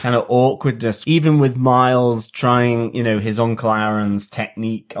kind of awkwardness, even with Miles trying, his Uncle Aaron's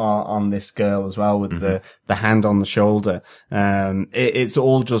technique on this girl as well with the hand on the shoulder. It's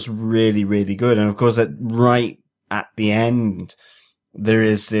all just really, really good. And of course, right at the end, there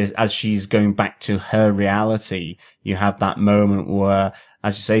is this, as she's going back to her reality, you have that moment where,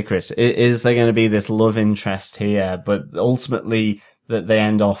 as you say, Chris, is there going to be this love interest here? But ultimately that they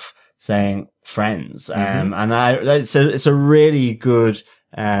end off saying friends. And it's a really good,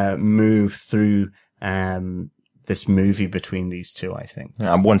 move through, this movie between these two, I think.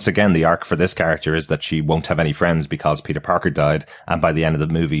 And once again, the arc for this character is that she won't have any friends because Peter Parker died. And by the end of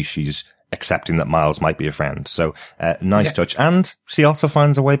the movie, she's accepting that Miles might be a friend. So, nice touch. And she also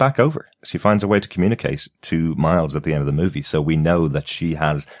finds a way back over. She finds a way to communicate to Miles at the end of the movie. So we know that she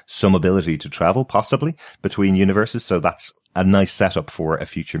has some ability to travel, possibly, between universes. So that's a nice setup for a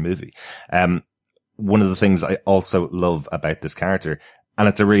future movie. One of the things I also love about this character, and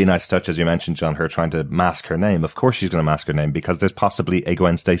it's a really nice touch, as you mentioned, John, her trying to mask her name. Of course she's going to mask her name because there's possibly a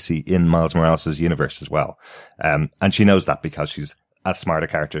Gwen Stacy in Miles Morales' universe as well. And she knows that because she's as smart a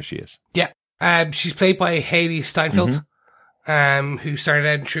character as she is. Yeah. She's played by Haley Steinfeld, who started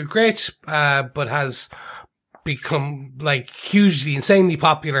out in True Grit, but has become hugely, insanely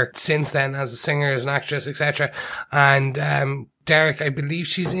popular since then as a singer, as an actress, etc. And, Derek, I believe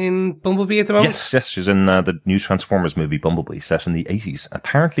she's in Bumblebee at the moment. Yes, she's in the new Transformers movie Bumblebee, set in the 80s.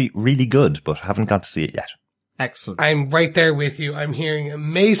 Apparently really good, but haven't got to see it yet. Excellent. I'm right there with you. I'm hearing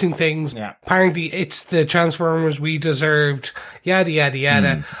amazing things. Yeah. Apparently it's the Transformers we deserved, yada, yada,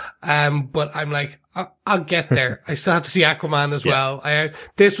 yada. But I'm like, I'll get there. I still have to see Aquaman as well.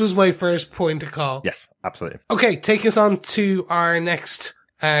 This was my first point of call. Yes, absolutely. Okay, take us on to our next,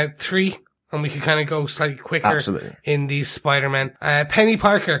 3. And we can kind of go slightly quicker in these Spider-Men. Penny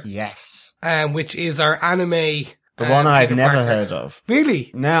Parker. Yes. Which is our anime. The one I've never heard of.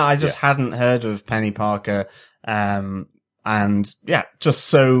 Really? No, I just hadn't heard of Penny Parker. And yeah, just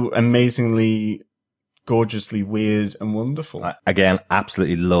so amazingly, gorgeously weird and wonderful. Again,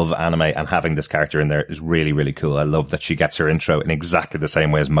 absolutely love anime, and having this character in there is really, really cool. I love that she gets her intro in exactly the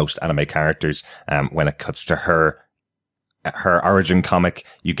same way as most anime characters. When it cuts to her origin comic,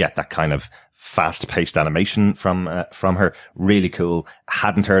 you get that kind of fast-paced animation from her. Really cool.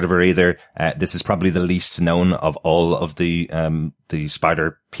 Hadn't heard of her either. This is probably the least known of all of the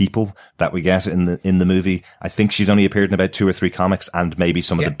spider people that we get in the movie. I think she's only appeared in about 2 or 3 comics and maybe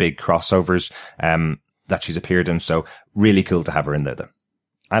some of the big crossovers, that she's appeared in. So really cool to have her in there though.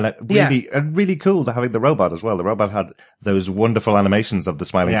 And really cool to having the robot as well. The robot had those wonderful animations of the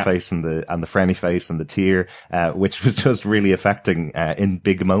smiling face and the frowny face and the tear, which was just really affecting, in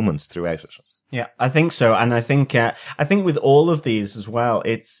big moments throughout it. Yeah, I think so. And I think with all of these as well,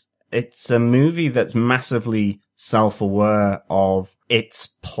 it's a movie that's massively self-aware of its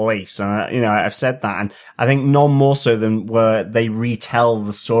place. And, I've said that. And I think none more so than where they retell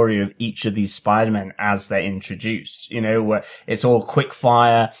the story of each of these Spider-Men as they're introduced, where it's all quick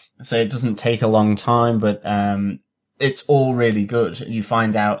fire. So it doesn't take a long time, but, it's all really good. You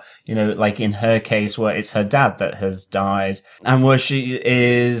find out, like in her case where it's her dad that has died and where she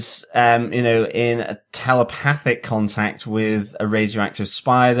is, in a telepathic contact with a radioactive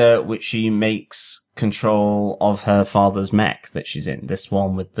spider, which she makes control of her father's mech that she's in. This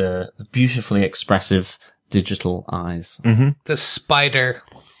one with the beautifully expressive digital eyes. Mm-hmm. The spider,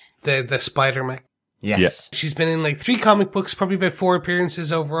 the spider mech. Yes. Yeah. She's been in 3 comic books, probably about 4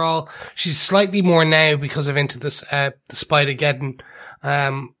 appearances overall. She's slightly more now because of Into the Spider-Geddon,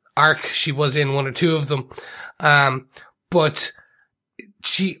 arc. She was in 1 or 2 of them. But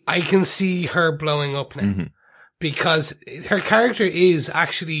I can see her blowing up now because her character is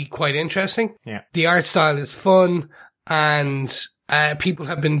actually quite interesting. Yeah. The art style is fun and, people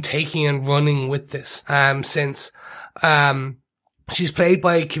have been taking and running with this, since, she's played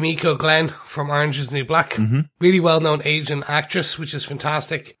by Kimiko Glenn from Orange is the New Black. Mm-hmm. Really well-known Asian actress, which is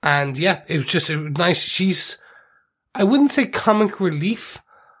fantastic. And yeah, it was just a nice, I wouldn't say comic relief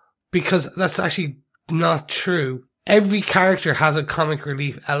because that's actually not true. every character has a comic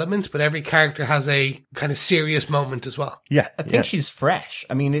relief element, but every character has a kind of serious moment as well. Yeah. I think she's fresh.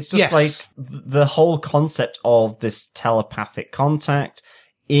 I mean, it's just Yes. like the whole concept of this telepathic contact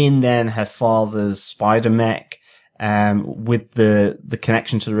in then her father's spider mech, with the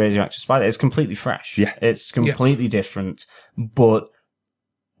connection to the radioactive spider. It's completely fresh. Yeah. It's completely different, but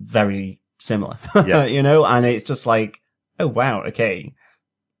very similar. Yeah. You know, and it's just like, oh wow, okay.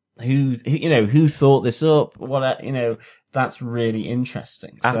 Who thought this up? What, that's really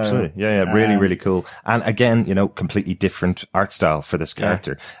interesting. So, Absolutely. Yeah. Really, really cool. And again, completely different art style for this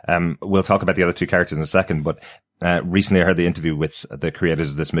character. We'll talk about the other two characters in a second, but recently I heard the interview with the creators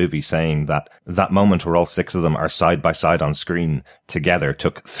of this movie saying that moment where all 6 of them are side by side on screen together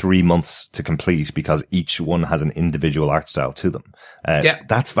took 3 months to complete because each one has an individual art style to them.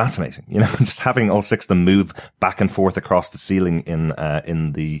 That's fascinating. Just having all 6 of them move back and forth across the ceiling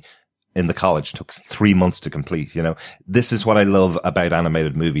in the college took 3 months to complete. This is what I love about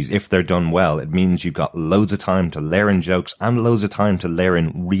animated movies. If they're done well, it means you've got loads of time to layer in jokes and loads of time to layer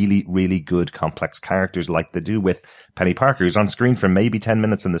in really, really good complex characters like they do with Penny Parker, who's on screen for maybe 10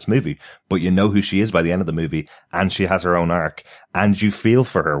 minutes in this movie, but you know who she is by the end of the movie, and she has her own arc, and you feel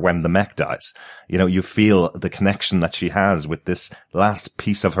for her when the mech dies. You feel the connection that she has with this last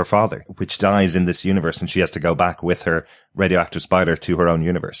piece of her father, which dies in this universe, and she has to go back with her radioactive spider to her own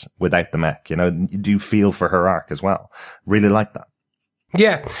universe without the mech. You do feel for her arc as well. Really like that.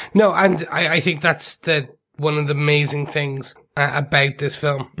 Yeah. No, and I think that's one of the amazing things about this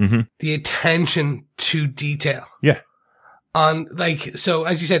film. Mm-hmm. The attention to detail. Yeah. So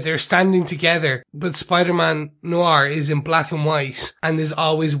as you said, they're standing together, but Spider-Man Noir is in black and white, and there's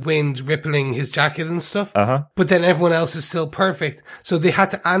always wind rippling his jacket and stuff. Uh-huh. But then everyone else is still perfect. So they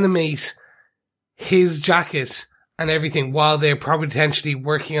had to animate his jacket and everything while they're probably potentially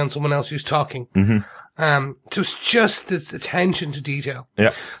working on someone else who's talking. Mm-hmm. So it's just this attention to detail. Yeah.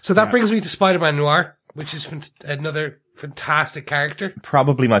 So that brings me to Spider-Man Noir, which is another fantastic character.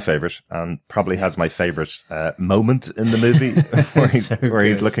 Probably my favorite, and probably has my favorite moment in the movie where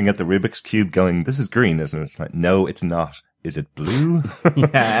he's looking at the Rubik's Cube going, this is green, isn't it? It's like, no, it's not. Is it blue?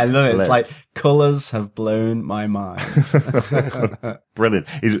 Yeah, I love it. It's like colours have blown my mind. Brilliant.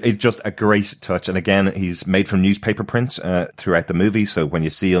 It's just a great touch. And again, he's made from newspaper print throughout the movie. So when you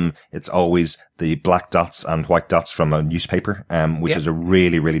see him, it's always the black dots and white dots from a newspaper, which is a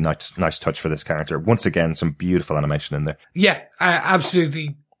really, really nice touch for this character. Once again, some beautiful animation in there. Yeah, I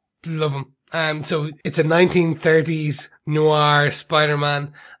absolutely love him. So it's a 1930s noir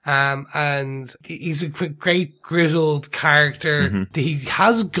Spider-Man, and he's a great grizzled character. Mm-hmm. He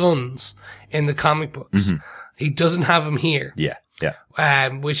has guns in the comic books. Mm-hmm. He doesn't have them here. Yeah.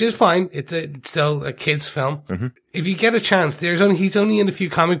 Which is fine. It's still a kid's film. Mm-hmm. If you get a chance, he's only in a few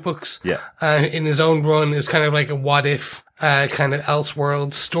comic books. Yeah. In his own run, it's kind of like a what if, kind of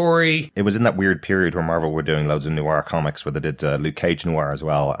Elseworld story. It was in that weird period where Marvel were doing loads of noir comics where they did Luke Cage noir as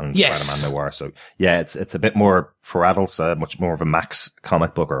well and Spider-Man noir. So yeah, it's a bit more for adults, much more of a Max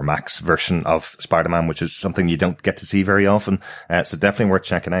comic book or a Max version of Spider-Man, which is something you don't get to see very often. So definitely worth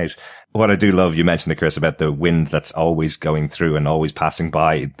checking out. What I do love, you mentioned it, Chris, about the wind that's always going through and always passing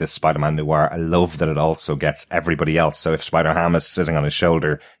by this Spider-Man noir. I love that it also gets everybody else. So if Spider-Ham is sitting on his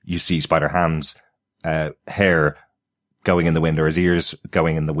shoulder, you see Spider-Ham's hair going in the wind, or his ears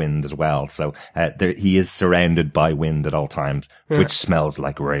going in the wind as well. So he is surrounded by wind at all times, which smells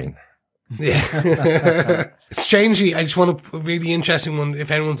like rain. Yeah. Strangely, I just want a really interesting one,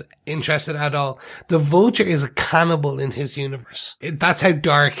 if anyone's interested at all. The Vulture is a cannibal in his universe. That's how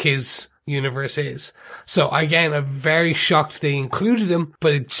dark his universe is. So again, I'm very shocked they included him,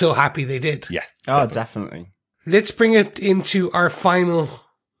 but I'm so happy they did. Yeah. Oh, definitely. Let's bring it into our final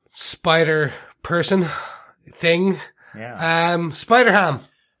spider person thing. Yeah. Spider-Ham.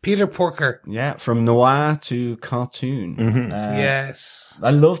 Peter Porker. Yeah, from noir to cartoon. Mm-hmm. Yes.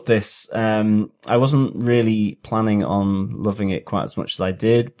 I love this. I wasn't really planning on loving it quite as much as I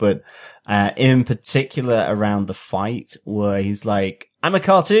did, but in particular around the fight where he's like, I'm a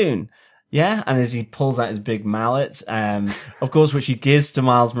cartoon. Yeah, and as he pulls out his big mallet, of course, which he gives to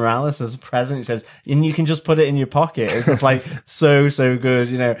Miles Morales as a present, he says, and you can just put it in your pocket. It's just like so good,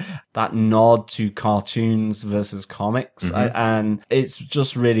 that nod to cartoons versus comics. Mm-hmm. And it's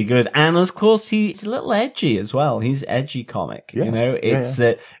just really good. And of course, he's a little edgy as well. He's edgy comic, it's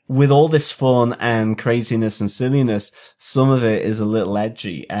that with all this fun and craziness and silliness, some of it is a little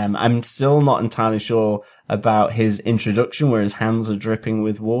edgy. I'm still not entirely sure about his introduction where his hands are dripping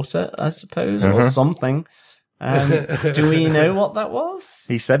with water, I suppose, or something. Do we know what that was?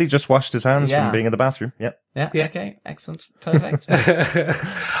 He said he just washed his hands from being in the bathroom. Yep. Yeah. Okay. Excellent. Perfect.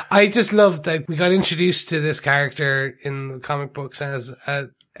 I just love that we got introduced to this character in the comic books as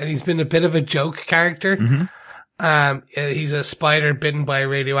and he's been a bit of a joke character. He's a spider bitten by a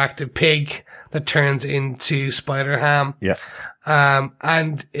radioactive pig that turns into Spider-Ham. Yeah.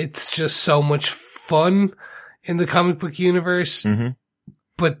 And it's just so much fun in the comic book universe.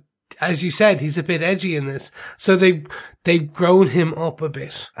 But as you said, he's a bit edgy in this. So they've grown him up a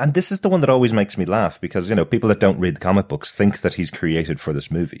bit. And this is the one that always makes me laugh because, you know, people that don't read the comic books think that he's created for this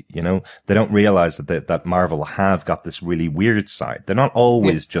movie. You know, they don't realize that Marvel have got this really weird side. They're not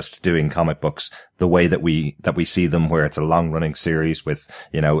always just doing comic books the way that we see them, where it's a long running series with,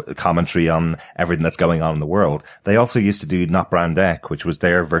 you know, commentary on everything that's going on in the world. They also used to do Not Brown Deck, which was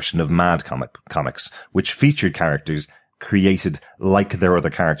their version of Mad Comics, which featured characters created like their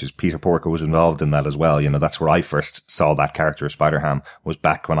other characters. Peter Porker was involved in that as well. You know, that's where I first saw that character of Spider-Ham, was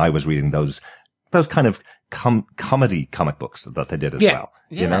back when I was reading those kind of comedy comic books that they did as well.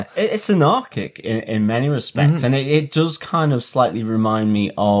 Yeah, you know? It's anarchic in many respects. And it does kind of slightly remind me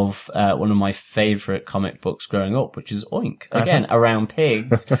of one of my favorite comic books growing up, which is Oink. Again, around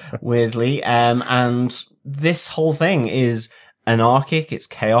pigs, weirdly. And this whole thing is anarchic, it's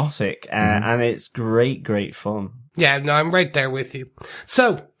chaotic, and it's great fun. Yeah, no, I'm right there with you.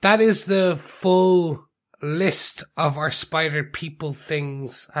 So that is the full list of our spider people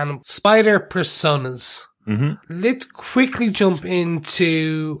things and spider personas. Let's quickly jump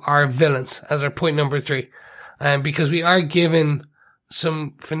into our villains as our point number 3. Because we are given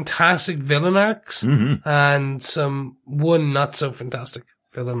some fantastic villain arcs and one not so fantastic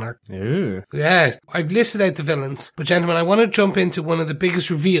villain arc. Ooh. Yeah, I've listed out the villains, but gentlemen, I want to jump into one of the biggest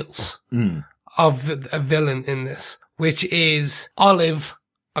reveals of a villain in this, which is Olive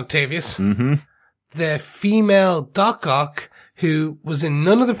Octavius, the female Doc Ock, who was in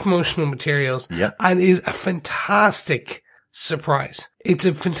none of the promotional materials and is a fantastic surprise. It's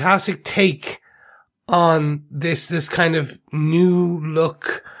a fantastic take on this kind of new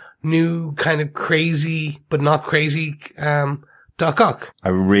look, new kind of crazy, but not crazy, Doc Ock. I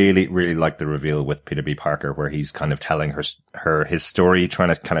really, really like the reveal with Peter B. Parker, where he's kind of telling her his story, trying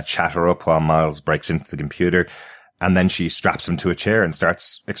to kind of chat her up while Miles breaks into the computer. And then she straps him to a chair and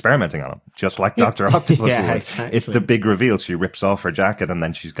starts experimenting on him, just like Dr. Octopus would. Exactly. It's the big reveal. She rips off her jacket and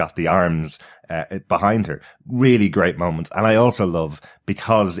then she's got the arms behind her. Really great moment. And I also love,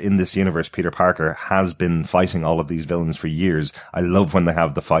 because in this universe, Peter Parker has been fighting all of these villains for years. I love when they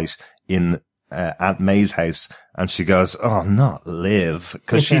have the fight in Aunt May's house, and she goes, "Oh, not Liv,"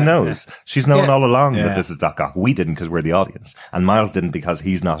 because she knows. She's known all along that this is Doc Ock. We didn't, because we're the audience, and Miles didn't because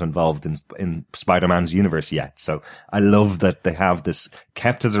he's not involved in Spider-Man's universe yet. So I love that they have this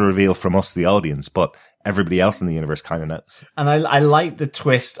kept as a reveal from us, the audience, but everybody else in the universe kind of knows. And I like the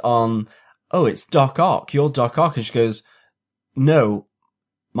twist on, "Oh, it's Doc Ock. You're Doc Ock," and she goes, "No,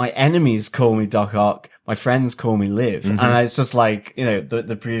 my enemies call me Doc Ock. My friends call me Liv." And it's just like, you know, the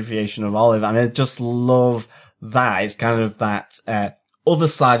abbreviation of Olive. And I just love that. It's kind of that, other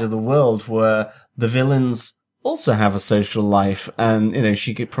side of the world where the villains also have a social life. And, you know,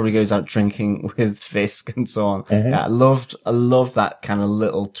 she probably goes out drinking with Fisk and so on. Yeah, I love that kind of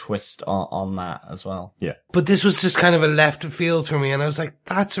little twist on that as well. Yeah. But this was just kind of a left of field for me. And I was like,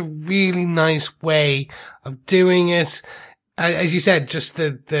 that's a really nice way of doing it. As you said, just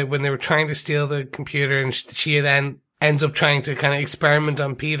the when they were trying to steal the computer and she then ends up trying to kind of experiment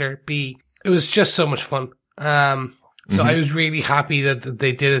on Peter B. It was just so much fun. So I was really happy that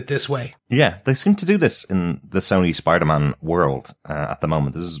they did it this way. Yeah, they seem to do this in the Sony Spider-Man world at the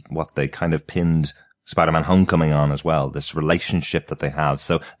moment. This is what they kind of pinned Spider-Man Homecoming on as well, this relationship that they have.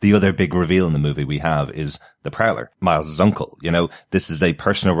 So the other big reveal in the movie we have is the Prowler, Miles' uncle. You know, this is a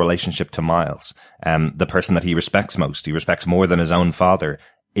personal relationship to Miles. The person that he respects most, he respects more than his own father,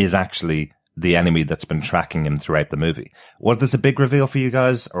 is actually the enemy that's been tracking him throughout the movie. Was this a big reveal for you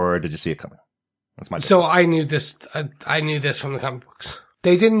guys, or did you see it coming? That's my So I knew this from the comic books.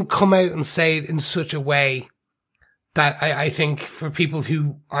 They didn't come out and say it in such a way that I think for people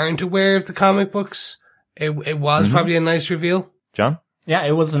who aren't aware of the comic books, it was probably a nice reveal. John? Yeah,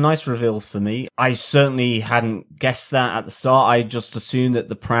 it was a nice reveal for me. I certainly hadn't guessed that at the start. I just assumed that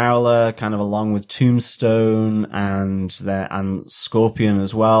the Prowler, kind of along with Tombstone and Scorpion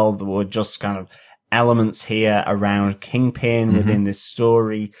as well, there were just kind of elements here around Kingpin within this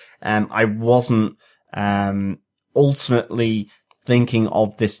story. I wasn't ultimately thinking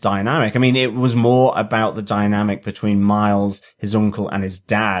of this dynamic. I mean, it was more about the dynamic between Miles, his uncle, and his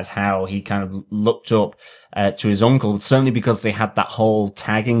dad, how he kind of looked up to his uncle, certainly because they had that whole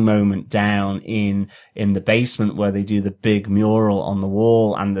tagging moment down in the basement where they do the big mural on the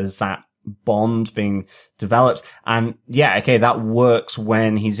wall, and there's that bond being developed. And yeah, okay, that works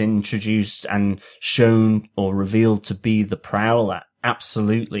when he's introduced and shown or revealed to be the Prowler.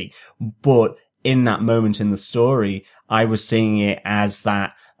 Absolutely. But in that moment in the story, I was seeing it as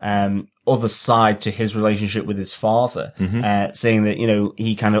that, other side to his relationship with his father, saying that, you know,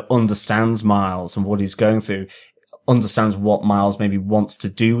 he kind of understands Miles and what he's going through, understands what Miles maybe wants to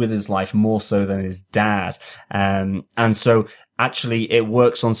do with his life more so than his dad. And so actually it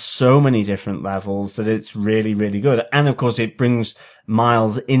works on so many different levels that it's really, really good. And of course it brings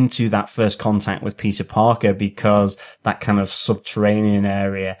Miles into that first contact with Peter Parker, because that kind of subterranean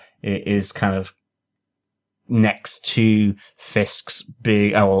area is kind of next to Fisk's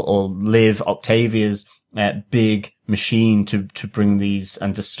big, or Liv Octavia's big machine to bring these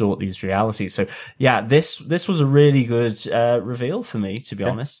and distort these realities. So yeah, this was a really good reveal for me, to be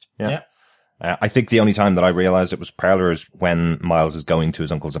honest. Yeah. I think the only time that I realized it was Prowler is when Miles is going to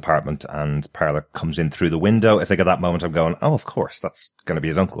his uncle's apartment and Prowler comes in through the window. I think at that moment I'm going, oh, of course, that's going to be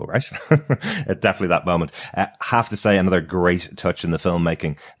his uncle, right? Definitely that moment. Have to say, another great touch in the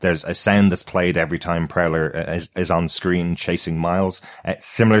filmmaking. There's a sound that's played every time Prowler is on screen chasing Miles,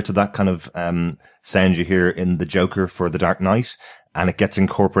 similar to that kind of sound you hear in The Joker for The Dark Knight. And it gets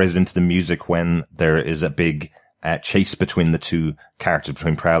incorporated into the music when there is a big chase between the two characters,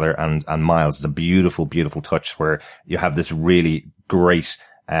 between Prowler and Miles. It's a beautiful, beautiful touch where you have this really great,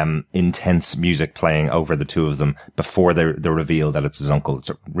 intense music playing over the two of them before they reveal that it's his uncle. It's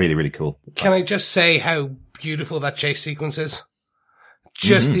really, really cool. Can I just say how beautiful that chase sequence is?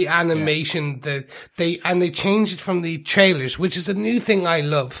 Just the animation that they changed it from the trailers, which is a new thing I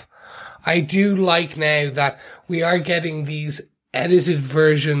love. I do like now that we are getting these edited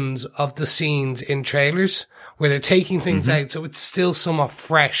versions of the scenes in trailers, where they're taking things out, so it's still somewhat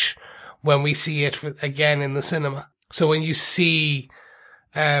fresh when we see it again in the cinema. So when you see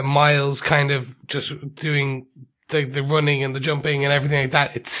Miles kind of just doing the running and the jumping and everything like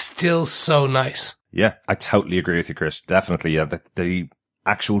that, it's still so nice. Yeah, I totally agree with you, Chris. Definitely, yeah. The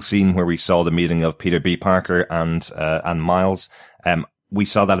actual scene where we saw the meeting of Peter B. Parker and Miles, we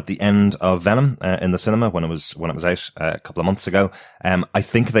saw that at the end of Venom in the cinema when it was out a couple of months ago. I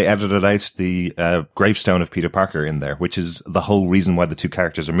think they edited out the gravestone of Peter Parker in there, which is the whole reason why the two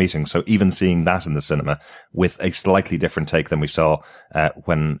characters are meeting. So even seeing that in the cinema with a slightly different take than we saw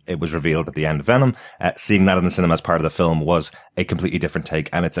when it was revealed at the end of Venom, seeing that in the cinema as part of the film was a completely different take.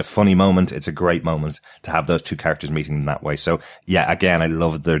 And it's a funny moment. It's a great moment to have those two characters meeting in that way. So yeah, again, I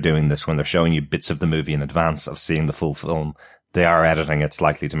love that they're doing this when they're showing you bits of the movie in advance of seeing the full film. They are editing it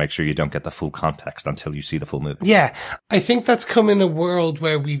slightly to make sure you don't get the full context until you see the full movie. Yeah. I think that's come in a world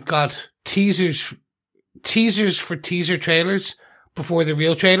where we've got teasers for teaser trailers before the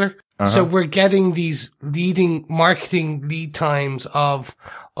real trailer. So we're getting these marketing lead times of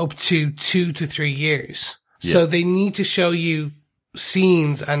up to 2 to 3 years. Yeah. So they need to show you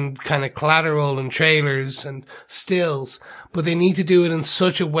scenes and kind of collateral and trailers and stills, but they need to do it in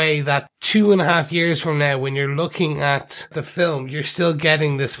such a way that 2.5 years from now, when you're looking at the film, you're still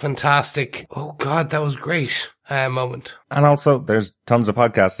getting this fantastic, oh God, that was great moment. And also there's tons of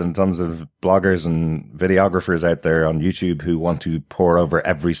podcasts and tons of bloggers and videographers out there on YouTube who want to pour over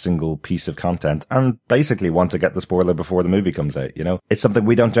every single piece of content and basically want to get the spoiler before the movie comes out. You know, it's something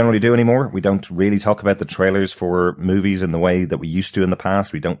we don't generally do anymore. We don't really talk about the trailers for movies in the way that we used to in the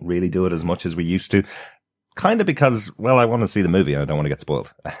past. We don't really do it as much as we used to. Kind of because, well, I want to see the movie and I don't want to get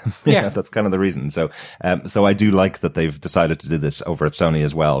spoiled. Yeah, that's kind of the reason. So I do like that they've decided to do this over at Sony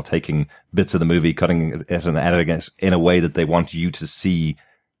as well, taking bits of the movie, cutting it and editing it in a way that they want you to see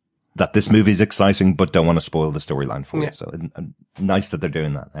that this movie is exciting, but don't want to spoil the storyline for you. So nice that they're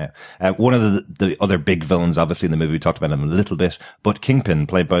doing that. One of the other big villains, obviously in the movie, we talked about him a little bit, but Kingpin,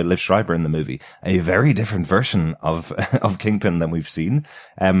 played by Liv Schreiber in the movie, a very different version of Kingpin than we've seen.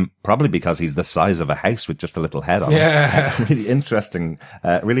 Probably because he's the size of a house with just a little head on him. Really interesting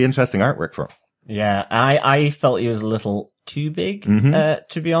artwork for him. Yeah, I felt he was a little too big,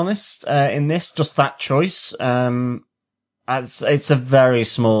 to be honest, in this, just that choice. It's a very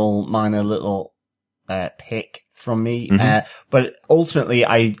small, minor little, pick from me. But ultimately,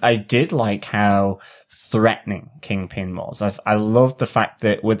 I did like how threatening Kingpin was. I loved the fact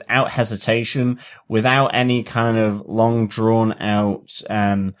that without hesitation, without any kind of long drawn out,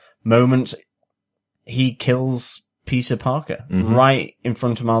 moment, he kills Peter Parker right in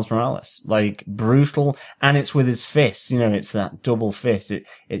front of Miles Morales. Like, brutal. And it's with his fists, you know, it's that double fist.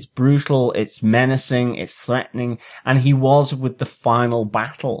 It's brutal, it's menacing, it's threatening. And he was with the final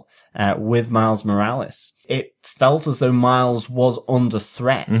battle, with Miles Morales. It felt as though Miles was under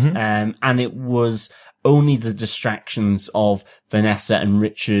threat. And it was only the distractions of Vanessa and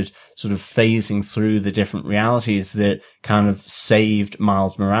Richard sort of phasing through the different realities that kind of saved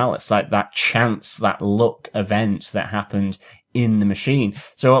Miles Morales, like that chance, that luck event that happened in the machine.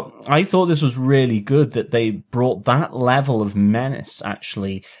 So I thought this was really good that they brought that level of menace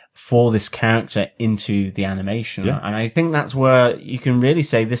actually for this character into the animation. Yeah. And I think that's where you can really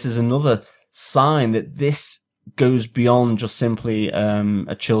say this is another sign that this goes beyond just simply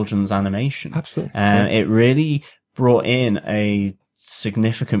a children's animation. Absolutely. It really brought in a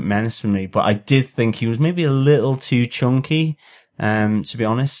significant menace for me, but I did think he was maybe a little too chunky, to be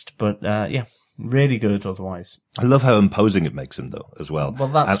honest. But yeah, really good otherwise. I love how imposing it makes him, though, as well. Well,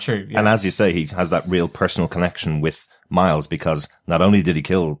 that's true. Yeah. And as you say, he has that real personal connection with Miles, because not only did he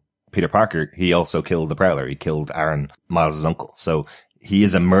kill Peter Parker, he also killed the Prowler. He killed Aaron, Miles' uncle. So he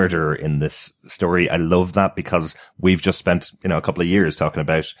is a murderer in this story. I love that, because we've just spent, a couple of years talking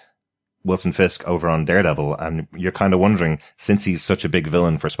about Wilson Fisk over on Daredevil, and you're kind of wondering, since he's such a big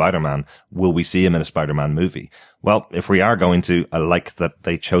villain for Spider-Man, will we see him in a Spider-Man movie? Well, if we are going to, I like that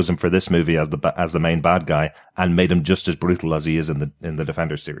they chose him for this movie as the main bad guy and made him just as brutal as he is in the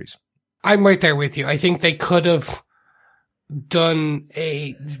Defenders series. I'm right there with you. I think they could have done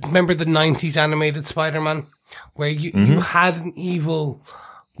remember the 90s animated Spider-Man? Where you had an evil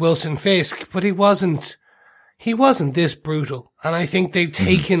Wilson Fisk, but he wasn't this brutal. And I think they've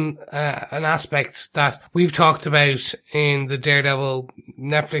taken an aspect that we've talked about in the Daredevil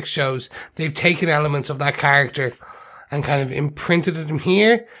Netflix shows. They've taken elements of that character and kind of imprinted it in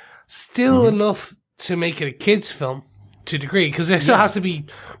here. Still enough to make it a kids film to a degree, because it still has to be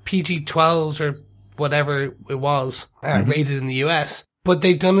PG-12s or whatever it was rated in the US. But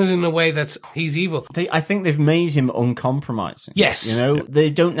they've done it in a way that's, he's evil. I think they've made him uncompromising. Yes. They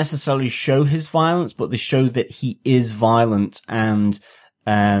don't necessarily show his violence, but they show that he is violent and,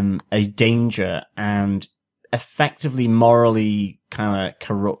 a danger and effectively morally kind of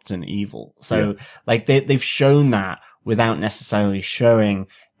corrupt and evil. So, they've shown that without necessarily showing,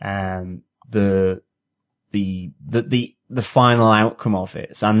 the final outcome of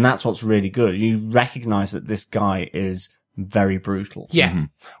it. And that's what's really good. You recognize that this guy is very brutal. Yeah.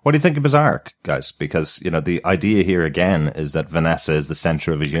 What do you think of his arc, guys? Because, the idea here again is that Vanessa is the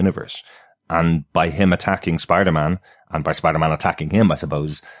center of his universe. And by him attacking Spider-Man, and by Spider-Man attacking him, I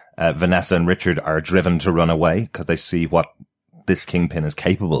suppose, Vanessa and Richard are driven to run away because they see what this Kingpin is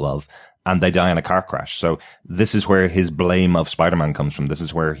capable of, and they die in a car crash. So this is where his blame of Spider-Man comes from. This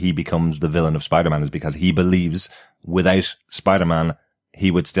is where he becomes the villain of Spider-Man, is because he believes without Spider-Man,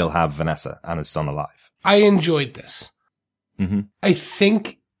 he would still have Vanessa and his son alive. I enjoyed this. I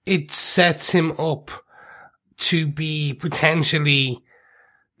think it sets him up to be potentially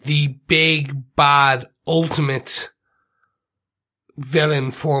the big, bad, ultimate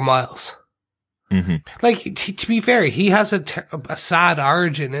villain for Miles. Like, to be fair, he has a sad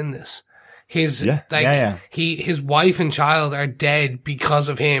origin in this. His wife and child are dead because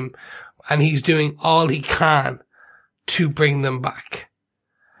of him, and he's doing all he can to bring them back.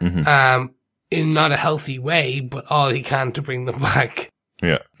 In not a healthy way, but all he can to bring them back.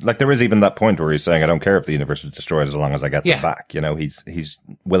 Yeah. Like, there is even that point where he's saying, I don't care if the universe is destroyed as long as I get them back. He's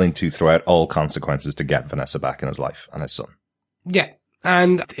willing to throw out all consequences to get Vanessa back in his life and his son. Yeah.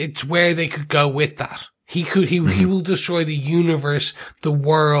 And it's where they could go with that. He will destroy the universe, the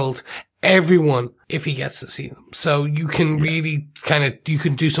world, everyone, if he gets to see them. So you can really you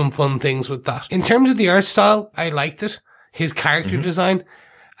can do some fun things with that. In terms of the art style, I liked it. His character design.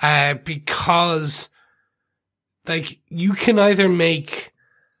 Because, you can either make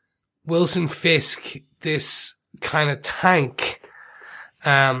Wilson Fisk this kind of tank,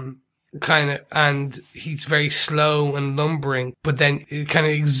 and he's very slow and lumbering, but then it kind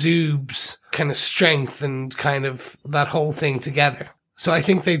of exudes kind of strength and kind of that whole thing together. So I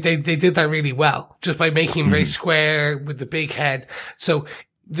think they did that really well, just by making him very square with the big head. So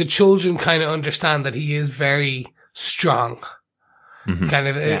the children kind of understand that he is very strong.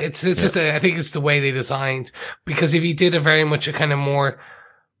 It's just, I think it's the way they designed, because if he did a very much a kind of more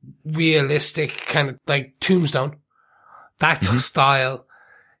realistic kind of like Tombstone, that style,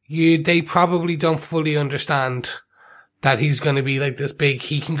 they probably don't fully understand that he's going to be like this big,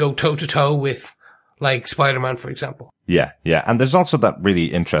 he can go toe to toe with like Spider-Man, for example. Yeah, yeah. And there's also that really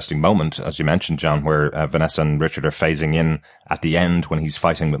interesting moment, as you mentioned, John, where Vanessa and Richard are phasing in at the end when he's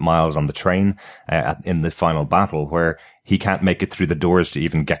fighting with Miles on the train in the final battle, where he can't make it through the doors to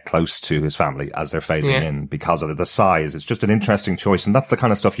even get close to his family as they're phasing in because of the size. It's just an interesting choice. And that's the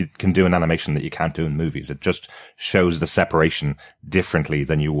kind of stuff you can do in animation that you can't do in movies. It just shows the separation differently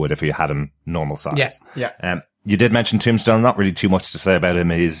than you would if you had him normal size. Yeah. Yeah. You did mention Tombstone. Not really too much to say about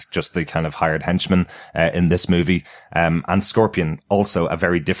him. He's just the kind of hired henchman in this movie. And Scorpion, also a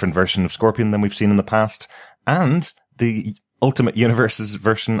very different version of Scorpion than we've seen in the past. And the Ultimate Universe's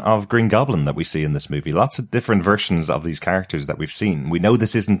version of Green Goblin that we see in this movie. Lots of different versions of these characters that we've seen. We know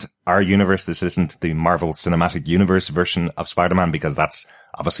this isn't our universe. This isn't the Marvel Cinematic Universe version of Spider-Man, because that's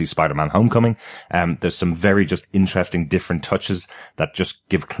obviously Spider-Man Homecoming. There's some very just interesting different touches that just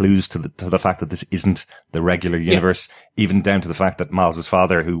give clues to the fact that this isn't the regular universe, even down to the fact that Miles'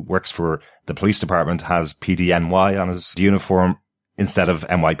 father, who works for the police department, has PDNY on his uniform instead of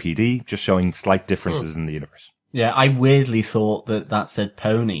NYPD, just showing slight differences in the universe. Yeah, I weirdly thought that said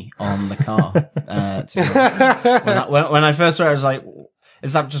pony on the car. When I first saw it, I was like,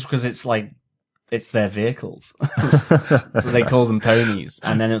 is that just because it's their vehicles? So they call them ponies.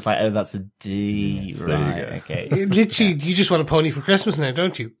 And then it's like, oh, that's a D. Yes, right, okay. Literally, you just want a pony for Christmas now,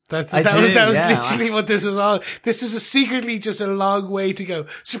 don't you? That was literally what this is all. This is secretly just a long way to go.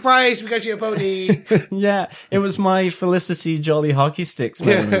 Surprise, we got you a pony. Yeah, it was my Felicity Jolly Hockey Sticks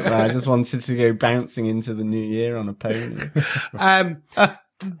moment where I just wanted to go bouncing into the new year on a pony.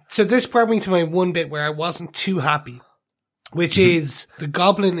 So this brought me to my one bit where I wasn't too happy, which is the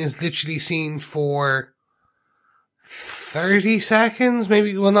Goblin is literally seen for 30 seconds,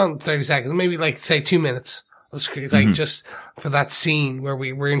 maybe, well, not 30 seconds, maybe like, say, 2 minutes of screen, like just for that scene where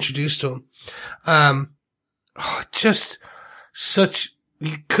we were introduced to him. Just such,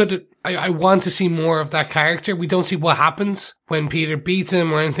 I want to see more of that character. We don't see what happens when Peter beats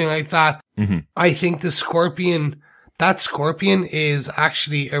him or anything like that. I think that Scorpion is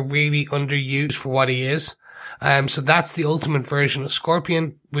actually a really underused for what he is. So that's the ultimate version of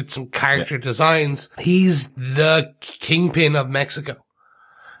Scorpion with some character designs. He's the kingpin of Mexico.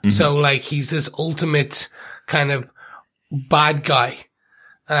 So like he's this ultimate kind of bad guy.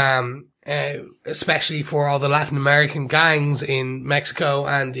 Especially for all the Latin American gangs in Mexico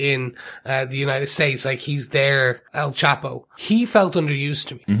and in, the United States. Like he's their El Chapo. He felt underused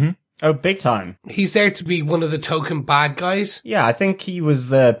to me. Oh, big time. He's there to be one of the token bad guys. Yeah, I think he was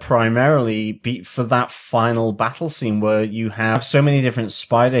there primarily for that final battle scene where you have so many different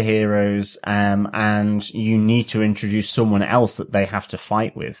spider heroes, and you need to introduce someone else that they have to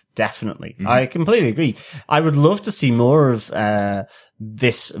fight with. Definitely. I completely agree. I would love to see more of,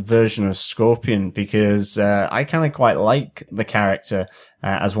 this version of Scorpion because, I kind of quite like the character,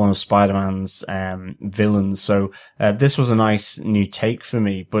 as one of Spider-Man's, villains. So, this was a nice new take for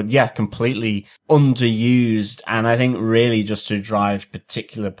me, but yeah, completely underused. And I think really just to drive a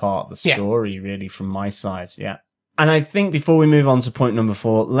particular part of the story really from my side. Yeah. And I think before we move on to point number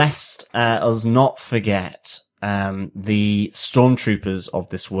 4, lest, us not forget, the stormtroopers of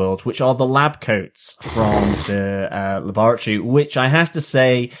this world, which are the lab coats from the laboratory, which I have to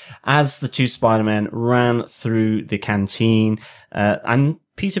say, as the two Spider-Men ran through the canteen, and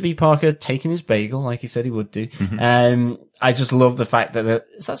Peter B. Parker taking his bagel like he said he would do. I just love the fact that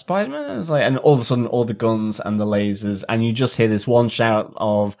is that Spider-Man? I was like, and all of a sudden all the guns and the lasers, and you just hear this one shout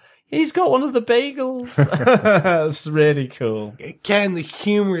of, he's got one of the bagels. It's really cool. Again, the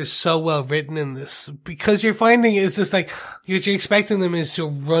humor is so well written in this because you're finding it's just like what you're expecting them is to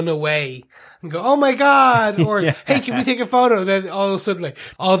run away and go, "Oh my god!" or "Hey, can we take a photo?" Then all of a sudden, like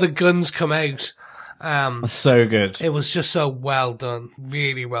all the guns come out. So good. It was just so well done,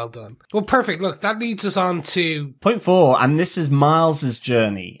 really well done. Well, perfect. Look, that leads us on to point 4, and this is Miles's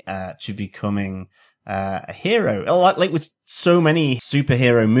journey to becoming a hero. Like with so many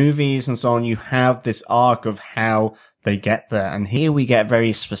superhero movies and so on, you have this arc of how they get there. And here we get a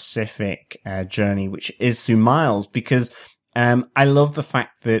very specific journey, which is through Miles, because I love the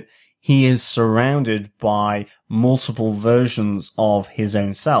fact that he is surrounded by multiple versions of his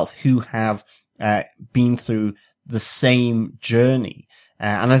own self who have been through the same journey.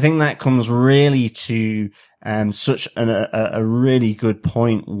 And I think that comes really to such a really good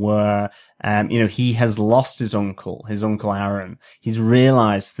point where he has lost his Uncle Aaron. He's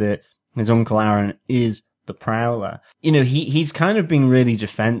realized that his Uncle Aaron is the Prowler. He's kind of been really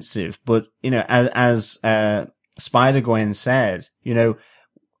defensive, but, as Spider-Gwen says,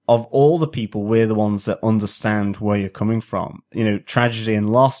 of all the people, we're the ones that understand where you're coming from. You know, tragedy and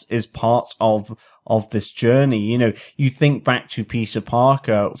loss is part of this journey. You know, you think back to Peter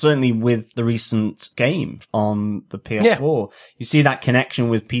Parker, certainly with the recent game on the PS4, you see that connection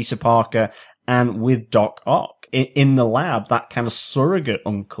with Peter Parker and with Doc Ock in the lab, that kind of surrogate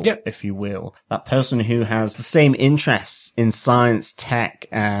uncle, if you will, that person who has the same interests in science, tech,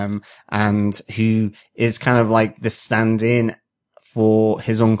 and who is kind of like the stand-in for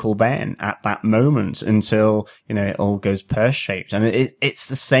his Uncle Ben at that moment until, you know, it all goes pear-shaped. And it's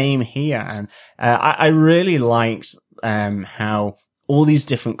the same here. And, I really liked, how all these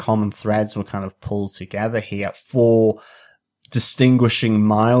different common threads were kind of pulled together here for distinguishing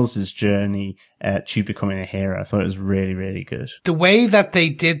Miles's journey, to becoming a hero. I thought it was really, really good. The way that they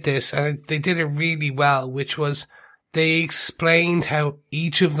did this, they did it really well, which was they explained how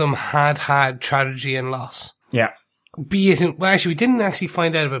each of them had tragedy and loss. Yeah. Be it well, actually, we didn't actually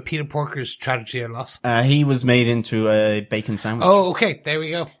find out about Peter Parker's tragedy and loss. He was made into a bacon sandwich. Oh, okay. There we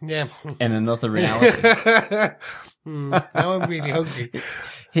go. Yeah. In another reality. Now I'm really hungry.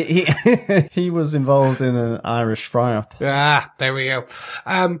 He was involved in an Irish fry-up. Ah, there we go.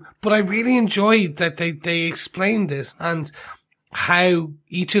 But I really enjoyed that they explained this and how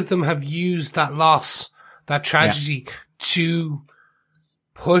each of them have used that loss, that tragedy, to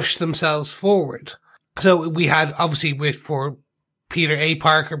push themselves forward. So we had, obviously, for Peter A.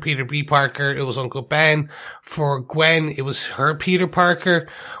 Parker, Peter B. Parker, it was Uncle Ben. For Gwen, it was her Peter Parker.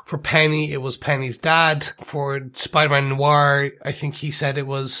 For Penny, it was Penny's dad. For Spider-Man Noir, I think he said it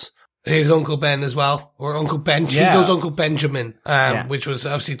was his Uncle Ben as well. Or Uncle Ben. He goes Uncle Benjamin, which was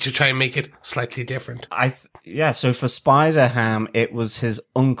obviously to try and make it slightly different. So for Spider-Ham, it was his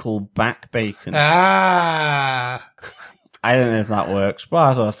Uncle Back Bacon. Ah. I don't know if that works, but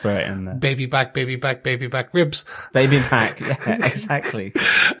I thought I'd throw it in there. Baby back ribs. Baby back, yeah, exactly.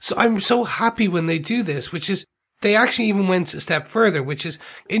 So I'm so happy when they do this, which is, they actually even went a step further, which is,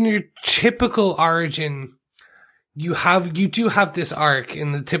 in your typical origin, you do have this arc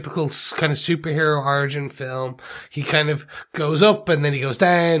in the typical kind of superhero origin film. He kind of goes up and then he goes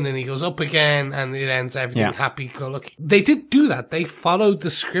down and he goes up again and it ends everything happy-go-lucky. They did do that. They followed the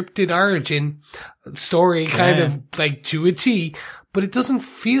scripted origin story kind of like to a T, but it doesn't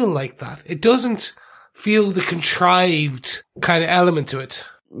feel like that. It doesn't feel the contrived kind of element to it.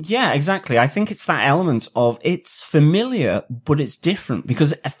 Yeah, exactly. I think it's that element of it's familiar, but it's different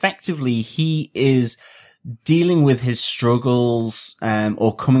because effectively he is dealing with his struggles,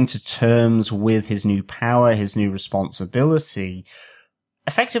 or coming to terms with his new power, his new responsibility,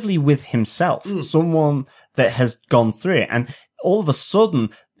 effectively with himself, someone that has gone through it. And all of a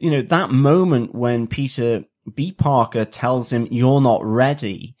sudden, you know, that moment when Peter B. Parker tells him, "You're not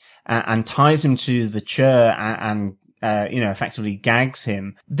ready," and ties him to the chair and effectively gags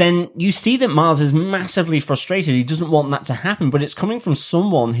him, then you see that Miles is massively frustrated. He doesn't want that to happen, but it's coming from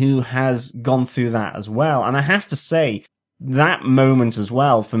someone who has gone through that as well. And I have to say, that moment as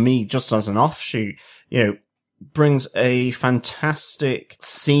well, for me, just as an offshoot, you know, brings a fantastic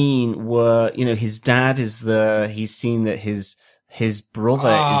scene where, you know, his dad is there. He's seen that his brother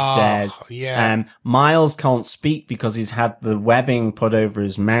is dead. Yeah. Miles can't speak because he's had the webbing put over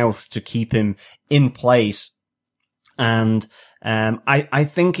his mouth to keep him in place. And I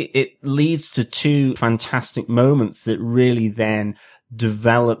think it leads to two fantastic moments that really then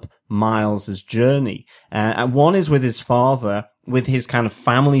develop Miles's journey. And one is with his father, with his kind of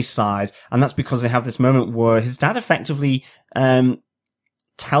family side, and that's because they have this moment where his dad effectively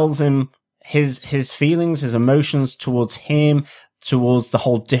tells him his feelings, his emotions towards him, towards the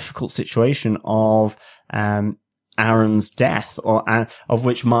whole difficult situation of Aaron's death, of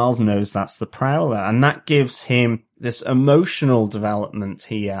which Miles knows that's the Prowler, and that gives him this emotional development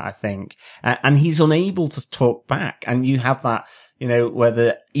here, I think, and he's unable to talk back, and you have that, you know,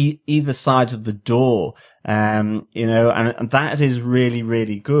 where either side of the door, and that is really,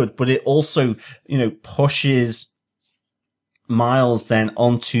 really good, but it also, you know, pushes Miles then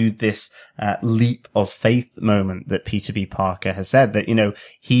onto this leap of faith moment that Peter B. Parker has said, that, you know,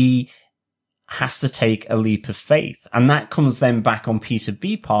 he has to take a leap of faith. And that comes then back on Peter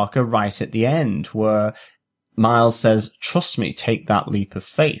B. Parker right at the end, where Miles says, "Trust me, take that leap of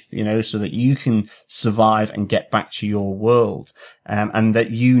faith, you know, so that you can survive and get back to your world." And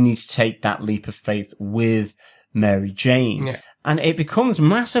that you need to take that leap of faith with Mary Jane. Yeah. And it becomes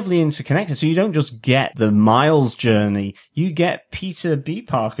massively interconnected. So you don't just get the Miles journey. You get Peter B.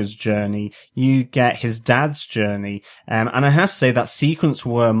 Parker's journey. You get his dad's journey. And I have to say that sequence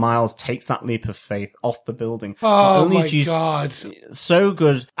where Miles takes that leap of faith off the building. Oh my God. So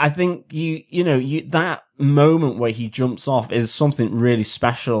good. I think that moment where he jumps off is something really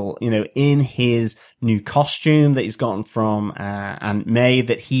special, in his new costume that he's gotten from, Aunt May,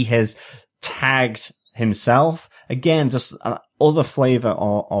 that he has tagged himself. Again, just other flavor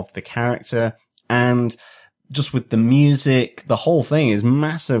of the character, and just with the music, the whole thing is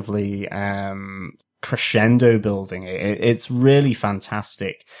massively crescendo building. It's really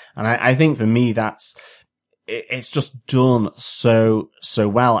fantastic, and I think for me it's just done so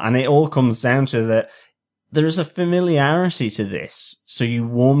well, and it all comes down to that. There is a familiarity to this, so you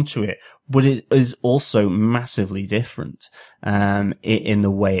warm to it, but it is also massively different, in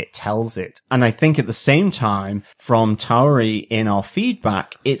the way it tells it. And I think at the same time, from Tauri in our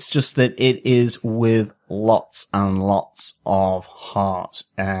feedback, it's just that it is with lots and lots of heart.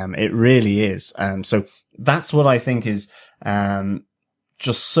 It really is. So that's what I think is,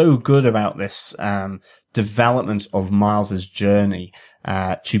 just so good about this, development of Miles's journey,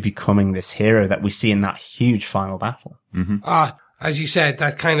 to becoming this hero that we see in that huge final battle. Mm-hmm. As you said,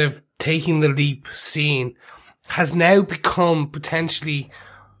 that kind of taking the leap scene has now become potentially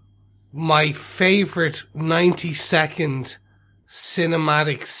my favorite 90-second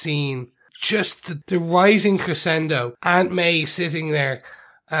cinematic scene. Just the rising crescendo. Aunt May sitting there,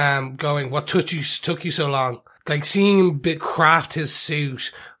 going, what took you so long? Like seeing him craft his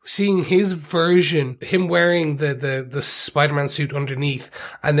suit, seeing his version, him wearing the Spider-Man suit underneath,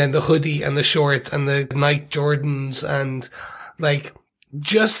 and then the hoodie and the shorts and the Nike Jordans, and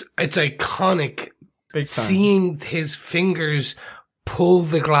it's iconic. Seeing his fingers pull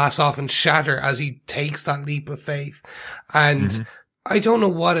the glass off and shatter as he takes that leap of faith. And I don't know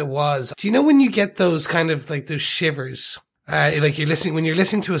what it was. Do you know when you get those kind of those shivers? When you're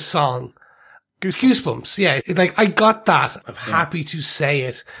listening to a song, goosebumps. Yeah. I got that. I'm happy to say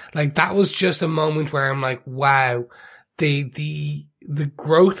it. That was just a moment where I'm like, wow, the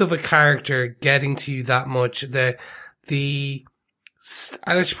growth of a character getting to you that much, and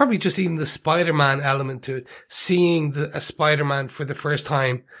it's probably just even the Spider-Man element to it, seeing a Spider-Man for the first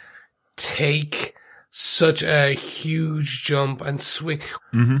time take such a huge jump and swing.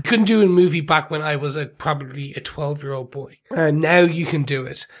 Mm-hmm. You couldn't do a movie back when I was probably a 12-year-old boy. Now you can do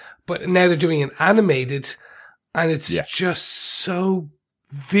it. But now they're doing it animated, and it's just so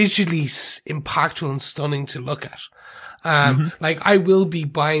visually impactful and stunning to look at. I will be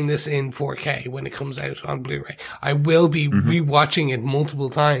buying this in 4K when it comes out on Blu-ray. I will be rewatching it multiple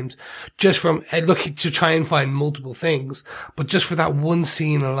times, just from looking to try and find multiple things. But just for that one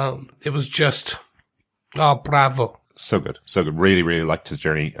scene alone, it was just, bravo. So good. So good. Really, really liked his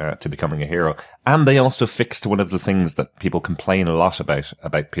journey to becoming a hero. And they also fixed one of the things that people complain a lot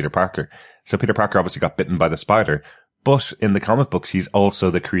about Peter Parker. So Peter Parker obviously got bitten by the spider, but in the comic books, he's also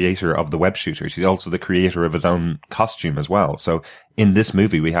the creator of the web shooters. He's also the creator of his own costume as well. So in this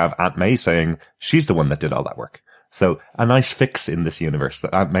movie, we have Aunt May saying she's the one that did all that work. So a nice fix in this universe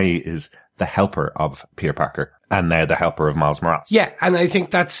that Aunt May is the helper of Peter Parker and now the helper of Miles Morales. Yeah. And I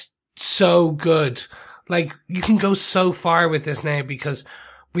think that's so good. You can go so far with this now because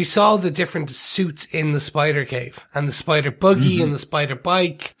we saw the different suits in the Spider Cave and the Spider Buggy and the Spider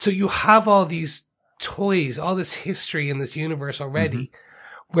Bike. So you have all these toys, all this history in this universe already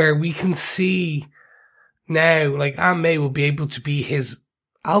where we can see now, Aunt May will be able to be his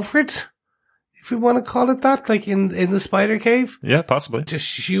Alfred, if we want to call it that, in the Spider Cave. Yeah, possibly. Just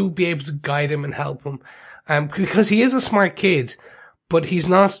she'll be able to guide him and help him. Because he is a smart kid. But he's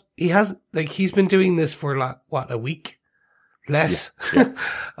been doing this for a week? Less. Yeah.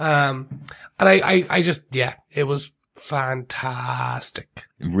 And it was fantastic.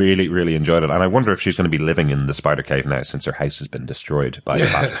 Really, really enjoyed it. And I wonder if she's going to be living in the Spider Cave now since her house has been destroyed by a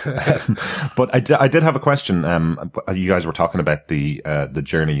bat. But I did have a question. You guys were talking about the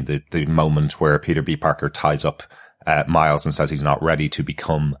journey, the moment where Peter B. Parker ties up Miles and says he's not ready to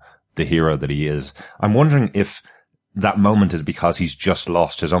become the hero that he is. I'm wondering if that moment is because he's just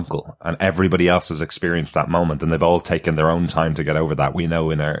lost his uncle and everybody else has experienced that moment and they've all taken their own time to get over that. We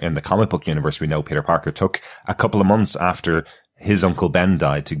know in the comic book universe, we know Peter Parker took a couple of months after his uncle Ben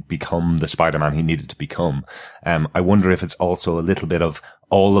died to become the Spider-Man he needed to become. I wonder if it's also a little bit of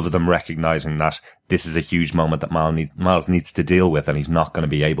all of them recognizing that this is a huge moment that Miles needs to deal with and he's not going to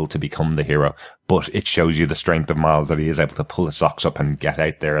be able to become the hero. But it shows you the strength of Miles that he is able to pull his socks up and get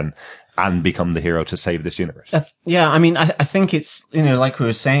out there and become the hero to save this universe. Yeah, I mean, I think it's, like we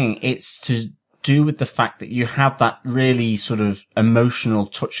were saying, it's to do with the fact that you have that really sort of emotional,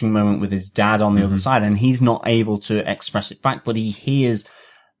 touching moment with his dad on the other side, and he's not able to express it back, but he hears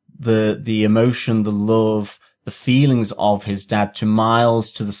the emotion, the love, the feelings of his dad to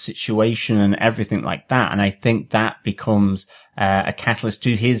Miles, to the situation and everything like that. And I think that becomes a catalyst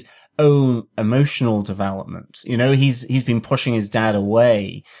to his own emotional development. You know, he's been pushing his dad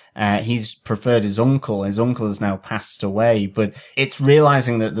away. He's preferred his uncle. His uncle has now passed away, but it's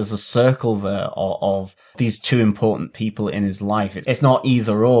realizing that there's a circle there of these two important people in his life. It's not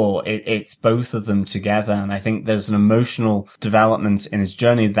either or, it's both of them together. And I think there's an emotional development in his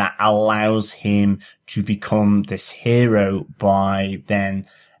journey that allows him to become this hero by then,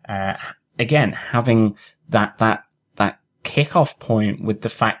 again, having that kickoff point with the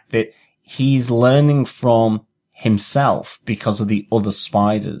fact that he's learning from himself because of the other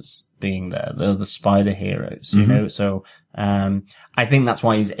spiders being there, the other spider heroes, you know? So, I think that's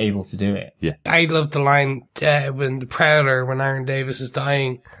why he's able to do it. Yeah. I love the line, when the Prowler, when Aaron Davis is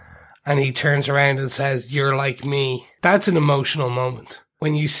dying and he turns around and says, "You're like me." That's an emotional moment.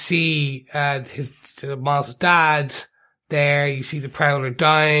 When you see, Miles' dad there, you see the Prowler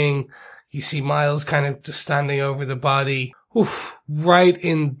dying, you see Miles kind of just standing over the body, right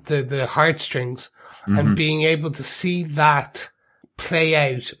in the heartstrings, and being able to see that play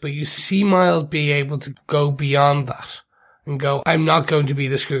out. But you see Miles be able to go beyond that and go, I'm not going to be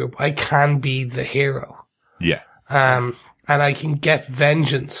the screw up. I can be the hero. Yeah. And I can get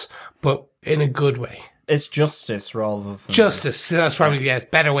vengeance, but in a good way. It's justice rather than... Justice. That's probably a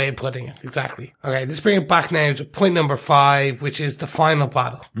better way of putting it. Exactly. Okay, let's bring it back now to point number 5, which is the final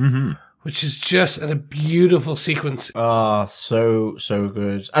battle. Which is just a beautiful sequence. So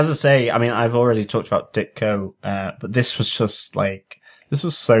good. As I say, I mean, I've already talked about Ditko, but this was just like, this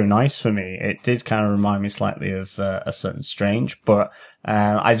was so nice for me. It did kind of remind me slightly of A Certain Strange, but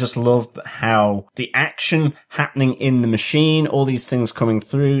I just loved how the action happening in the machine, all these things coming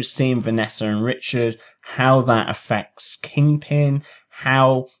through, seeing Vanessa and Richard, how that affects Kingpin,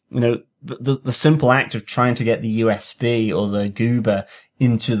 how, you know, the simple act of trying to get the USB or the Goober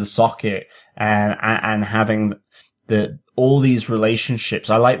into the socket, and having all these relationships.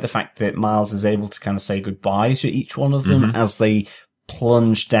 I like the fact that Miles is able to kind of say goodbye to each one of them as they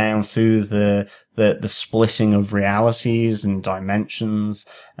plunge down through the splitting of realities and dimensions.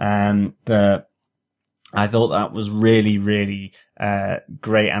 I thought that was really, really,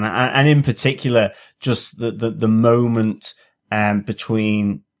 great. And in particular, just the moment,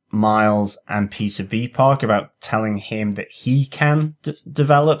 between Miles and Peter B. Parker about telling him that he can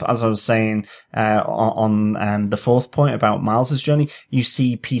develop. As I was saying, on the fourth point about Miles's journey, you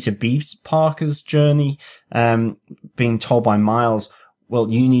see Peter B. Parker's journey, being told by Miles, well,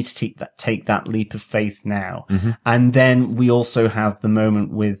 you need to take that leap of faith now. And then we also have the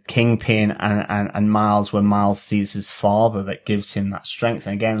moment with Kingpin and Miles, where Miles sees his father, that gives him that strength.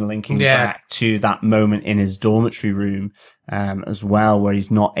 And again, linking back to that moment in his dormitory room, as well, where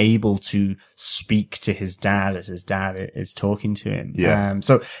he's not able to speak to his dad as his dad is talking to him.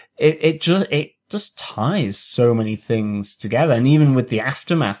 So it just ties so many things together. And even with the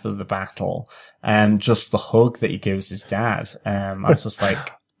aftermath of the battle, just the hug that he gives his dad, I was just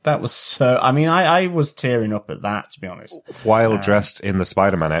like, that was so, I mean, I was tearing up at that, to be honest. While dressed in the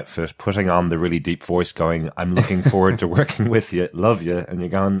Spider-Man outfit, putting on the really deep voice going, "I'm looking forward to working with you, love you." And you're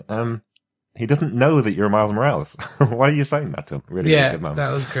going, he doesn't know that you're Miles Morales. Why are you saying that to him? Really good moment.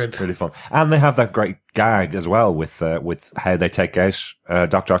 That was good. Really fun. And they have that great gag as well with how they take out,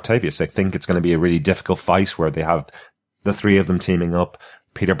 Dr. Octavius. They think it's going to be a really difficult fight where they have the three of them teaming up,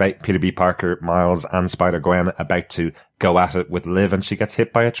 Peter B. Parker, Miles, and Spider-Gwen about to go at it with Liv, and she gets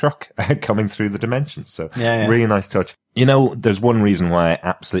hit by a truck coming through the dimensions. So really nice touch. You know, there's one reason why I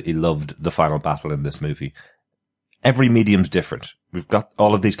absolutely loved the final battle in this movie. Every medium's different. We've got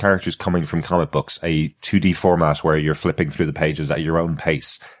all of these characters coming from comic books, a 2D format where you're flipping through the pages at your own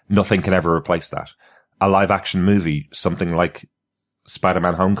pace. Nothing can ever replace that. A live action movie, something like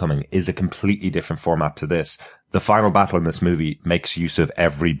Spider-Man Homecoming, is a completely different format to this. The final battle in this movie makes use of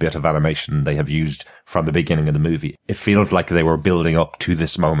every bit of animation they have used from the beginning of the movie. It feels like they were building up to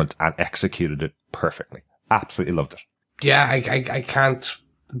this moment and executed it perfectly. Absolutely loved it. Yeah, I can't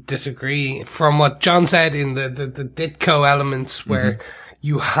disagree. From what John said in the Ditko elements, where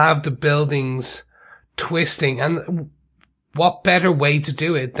you have the buildings twisting, and what better way to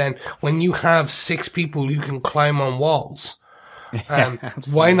do it than when you have 6 people who can climb on walls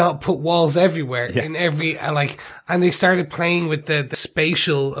Why not put walls everywhere in every, and they started playing with the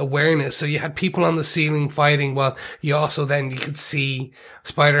spatial awareness. So you had people on the ceiling fighting while you also then you could see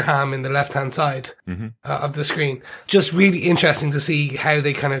Spider-Ham in the left-hand side of the screen. Just really interesting to see how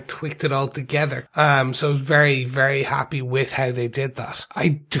they kind of tweaked it all together. So I was very, very happy with how they did that.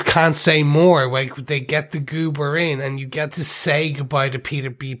 I can't say more. Like, they get the goober in and you get to say goodbye to Peter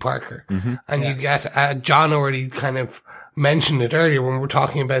B. Parker. And you get, John already kind of mentioned it earlier when we were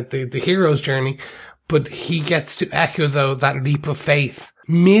talking about the hero's journey, but he gets to echo though that leap of faith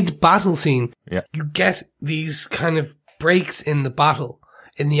mid-battle scene. You get these kind of breaks in the battle,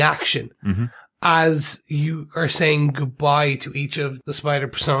 in the action, as you are saying goodbye to each of the spider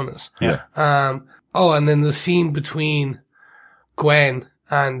personas. And then the scene between Gwen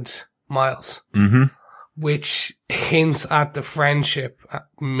and Miles, which hints at the friendship,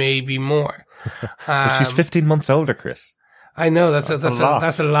 maybe more. But she's 15 months older, Chris. I know that's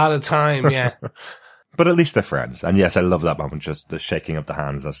a lot of time. Yeah. But at least they're friends. And yes, I love that moment. Just the shaking of the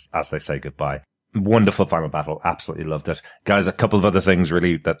hands as they say goodbye. Wonderful final battle. Absolutely loved it. Guys, a couple of other things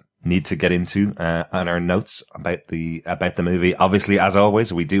really that need to get into, on our notes about the movie. Obviously, as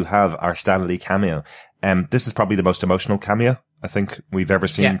always, we do have our Stan Lee cameo. This is probably the most emotional cameo I think we've ever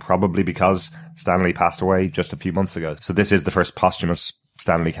seen, probably because Stan Lee passed away just a few months ago. So this is the first posthumous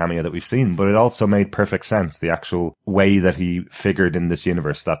Stan Lee cameo that we've seen, but it also made perfect sense. The actual way that he figured in this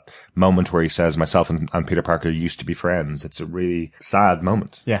universe, that moment where he says, myself and Peter Parker used to be friends. It's a really sad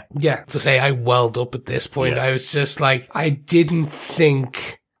moment. Yeah. To say I welled up at this point. I was just like, I didn't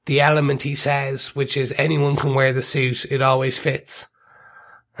think the element he says, which is anyone can wear the suit, it always fits.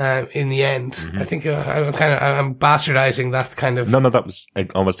 In the end, I think I'm bastardizing that kind of. No, that was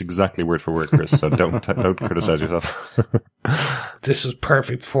almost exactly word for word, Chris. So don't criticize yourself. This was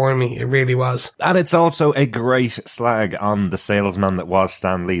perfect for me. It really was. And it's also a great slag on the salesman that was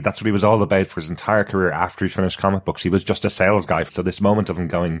Stan Lee. That's what he was all about for his entire career after he finished comic books. He was just a sales guy. So this moment of him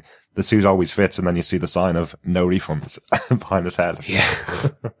going, the suit always fits, and then you see the sign of no refunds behind his head. Yeah.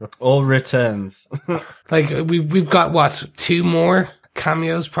 All returns. Like we've got what, 2 more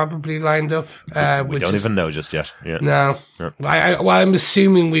cameos probably lined up. We don't even know just yet. Yeah. No. I'm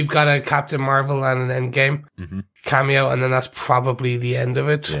assuming we've got a Captain Marvel and an Endgame cameo, and then that's probably the end of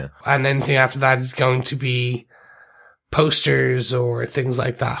it. Yeah. And anything after that is going to be posters or things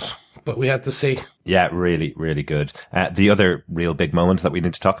like that. But we have to see. Yeah, really, really good. The other real big moment that we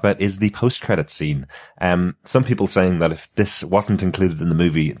need to talk about is the post-credit scene. Some people saying that if this wasn't included in the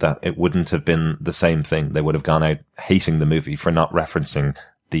movie, that it wouldn't have been the same thing. They would have gone out hating the movie for not referencing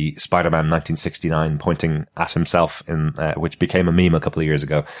the Spider-Man 1969 pointing at himself in, which became a meme a couple of years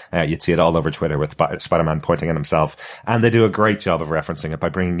ago. You'd see it all over Twitter with Spider-Man pointing at himself. And they do a great job of referencing it by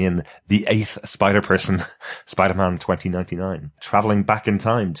bringing in the 8th Spider-Person, Spider-Man 2099, traveling back in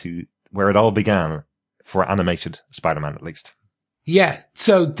time to where it all began for animated Spider-Man, at least. Yeah.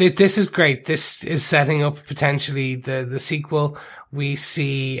 So this is great. This is setting up potentially the sequel. We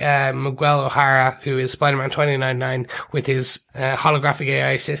see Miguel O'Hara, who is Spider-Man 2099, with his holographic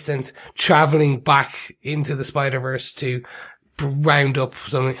AI assistant, traveling back into the Spider-Verse to round up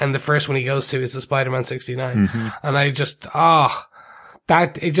something. And the first one he goes to is the Spider-Man 69. And I just, it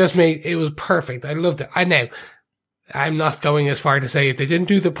was perfect. I loved it. I'm not going as far to say if they didn't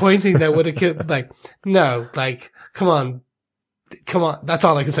do the pointing, that would have killed, come on. That's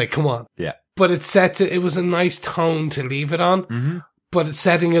all I can say. Come on. Yeah. But it was a nice tone to leave it on, but it's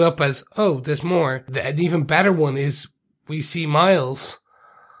setting it up as, there's more. An even better one is we see Miles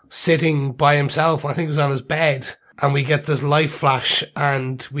sitting by himself. I think it was on his bed, and we get this light flash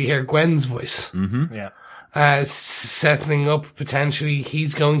and we hear Gwen's voice. Yeah. Setting up potentially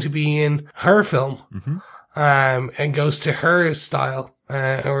he's going to be in her film, and goes to her style,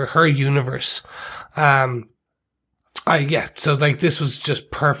 or her universe. So this was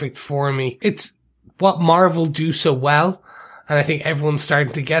just perfect for me. It's what Marvel do so well. And I think everyone's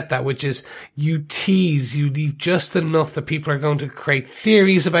starting to get that, which is you leave just enough that people are going to create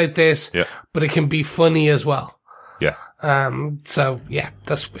theories about this, but it can be funny as well. Yeah. It's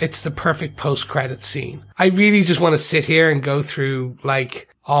the perfect post-credit scene. I really just want to sit here and go through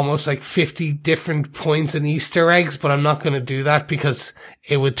almost 50 different points and Easter eggs, but I'm not going to do that because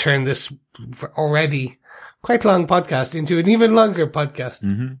it would turn this already quite long podcast into an even longer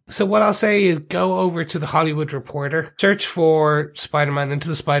podcast. So what I'll say is go over to the Hollywood Reporter, search for Spider-Man Into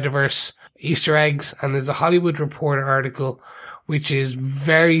the Spider-Verse Easter eggs, and there's a Hollywood Reporter article which is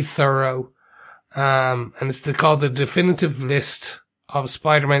very thorough, and it's called the definitive list of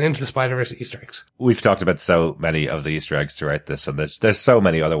Spider-Man Into the Spider-Verse Easter eggs. We've talked about so many of the Easter eggs throughout this, and there's so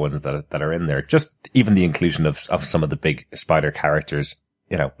many other ones that are in there. Just even the inclusion of some of the big Spider characters,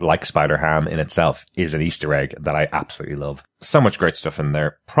 you know, like Spider-Ham in itself is an Easter egg that I absolutely love. So much great stuff in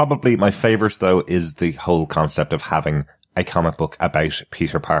there. Probably my favorite though is the whole concept of having a comic book about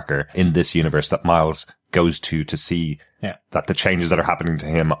Peter Parker in this universe that Miles goes to see that the changes that are happening to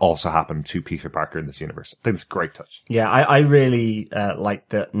him also happen to Peter Parker in this universe. I think it's a great touch. Yeah, I really like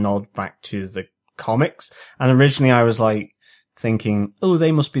the nod back to the comics. And originally I was like thinking, oh,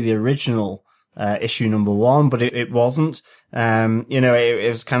 they must be the original issue number 1, but it wasn't. You know, it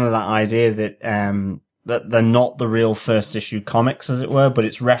was kind of that idea that that they're not the real first issue comics, as it were, but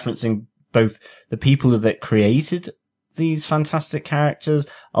it's referencing both the people that created these fantastic characters,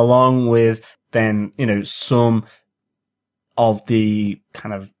 along with then, you know, some of the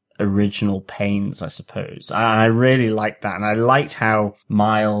kind of original pains, I suppose. And I really liked that. And I liked how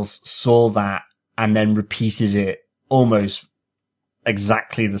Miles saw that and then repeated it almost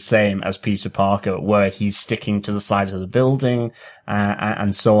exactly the same as Peter Parker, where he's sticking to the side of the building,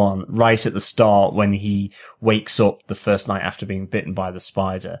 and so on, right at the start when he wakes up the first night after being bitten by the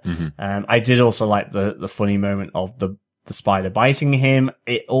spider. Mm-hmm. I did also like the funny moment of the spider biting him,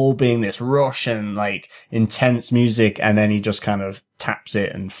 it all being this rush and like intense music, and then he just kind of taps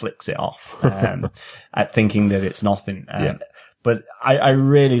it and flicks it off, at thinking that it's nothing. But I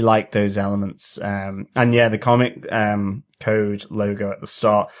really like those elements. And yeah, the comic, code logo at the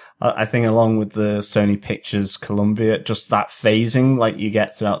start, I think along with the Sony Pictures Columbia, just that phasing like you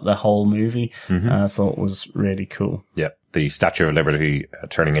get throughout the whole movie, I thought was really cool. Yeah. The Statue of Liberty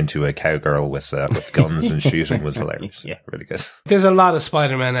turning into a cowgirl with guns and shooting was hilarious. Yeah. Really good. There's a lot of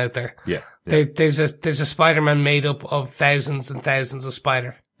Spider-Man out there. Yeah. There's a Spider-Man made up of thousands and thousands of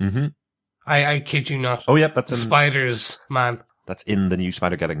spider. Mm-hmm. I kid you not. Oh, yeah. That's the Spiders, man. That's in the new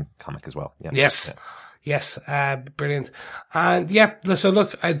Spider-Geddon comic as well. Yeah. Yes. Yeah. Yes. Brilliant. And yeah, so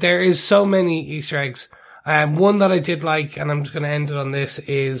look, there is so many Easter eggs. One that I did like, and I'm just going to end it on this,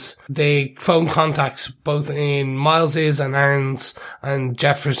 is the phone contacts, both in Miles's and Aaron's and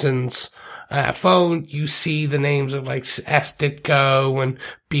Jefferson's phone. You see the names of like S. Ditko and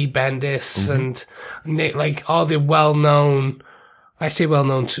B. Bendis and like all the well-known, I say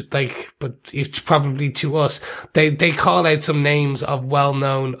well-known to, like, but it's probably to us. They call out some names of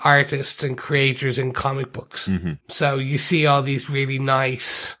well-known artists and creators in comic books. Mm-hmm. So you see all these really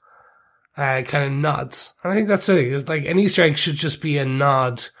nice, kind of nods. And I think that's it. It's like an Easter egg should just be a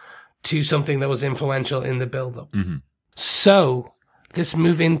nod to something that was influential in the build-up. Mm-hmm. So let's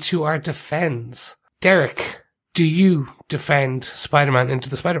move into our defends. Derek, do you defend Spider-Man Into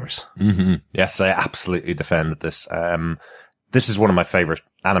the Spider-Verse? Mm-hmm. Yes, I absolutely defend this. This is one of my favorite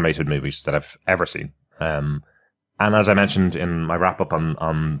animated movies that I've ever seen. And as I mentioned in my wrap up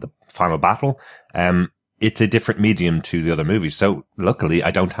on the final battle, it's a different medium to the other movies. So luckily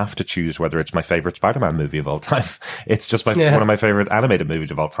I don't have to choose whether it's my favorite Spider-Man movie of all time. It's just one of my favorite animated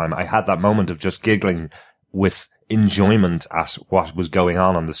movies of all time. I had that moment of just giggling with enjoyment at what was going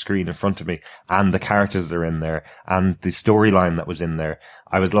on the screen in front of me and the characters that are in there and the storyline that was in there.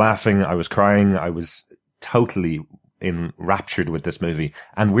 I was laughing. I was crying. I was totally enraptured with this movie.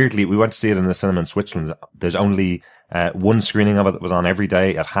 And weirdly, we went to see it in the cinema in Switzerland. There's only one screening of it that was on every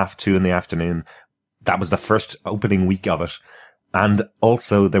day at 2:30 in the afternoon. That was the first opening week of it. And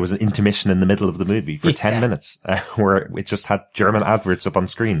also there was an intermission in the middle of the movie for 10 minutes where it just had German adverts up on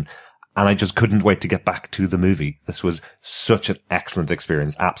screen. And I just couldn't wait to get back to the movie. This was such an excellent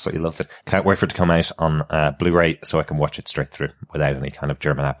experience. Absolutely loved it. Can't wait for it to come out on Blu-ray so I can watch it straight through without any kind of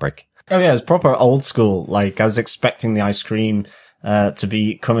German outbreak. Oh yeah, it's proper old school. Like I was expecting the ice cream to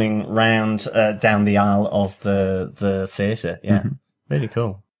be coming round down the aisle of the theatre. Yeah, really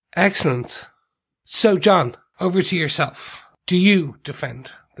cool. Excellent. So John, over to yourself. Do you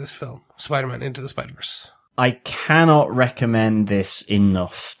defend this film, Spider-Man Into the Spider-Verse? I cannot recommend this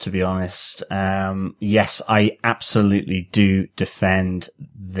enough, to be honest. Yes, I absolutely do defend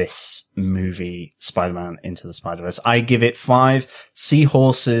this movie, Spider-Man Into the Spider-Verse. I give it 5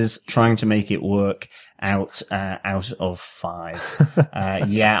 seahorses trying to make it work out of 5.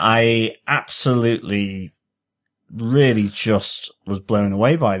 Yeah, I absolutely really just was blown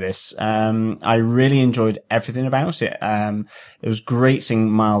away by this. I really enjoyed everything about it. It was great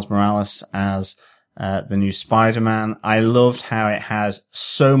seeing Miles Morales as the new Spider-Man. I loved how it had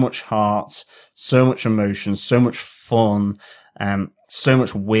so much heart, so much emotion, so much fun, so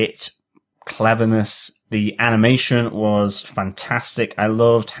much wit, cleverness. The animation was fantastic. I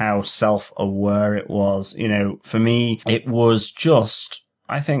loved how self-aware it was. You know, for me, it was just,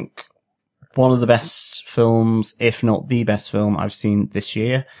 I think, one of the best films, if not the best film I've seen this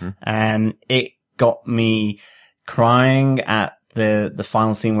year. It got me crying at the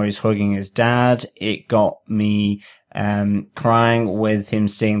final scene where he's hugging his dad. It got me crying with him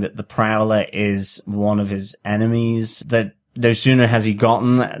seeing that the Prowler is one of his enemies, that no sooner has he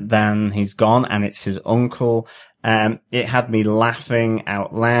gotten than he's gone, and it's his uncle. It had me laughing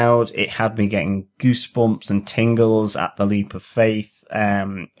out loud. It had me getting goosebumps and tingles at the leap of faith.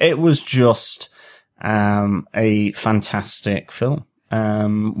 It was just a fantastic film.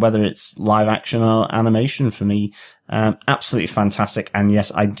 Whether it's live action or animation for me, absolutely fantastic. And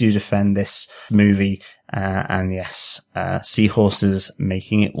yes, I do defend this movie. And yes, seahorses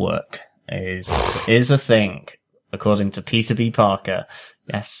making it work is a thing, according to Peter B. Parker.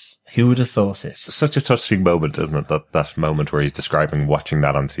 Yes, who would have thought it? Such a touching moment, isn't it? That moment where he's describing watching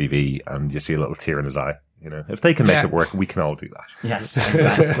that on TV and you see a little tear in his eye. You know, if they can make it work, we can all do that. Yes,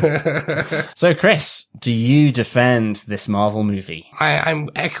 exactly. So, Chris, do you defend this Marvel movie? I'm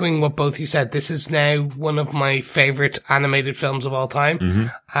echoing what both you said. This is now one of my favorite animated films of all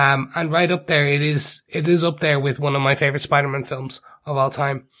time. And right up there, it is up there with one of my favorite Spider-Man films of all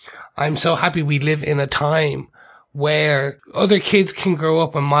time. I'm so happy we live in a time where other kids can grow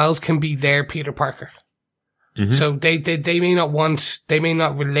up and Miles can be their Peter Parker. So they may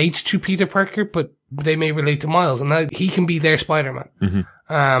not relate to Peter Parker, but they may relate to Miles, and that he can be their Spider-Man.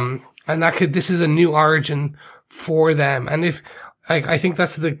 And this is a new origin for them. And if, I think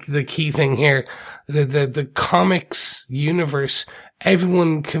that's the key thing here. The comics universe,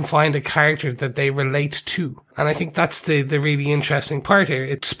 everyone can find a character that they relate to. And I think that's the really interesting part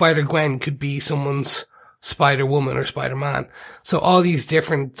here. Spider-Gwen could be someone's Spider-Woman or Spider-Man. So all these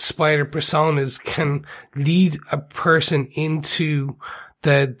different spider personas can lead a person into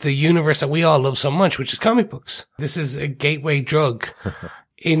the universe that we all love so much, which is comic books. This is a gateway drug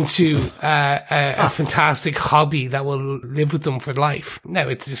into a fantastic hobby that will live with them for life. Now,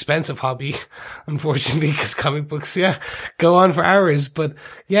 it's an expensive hobby, unfortunately, because comic books, go on for hours. But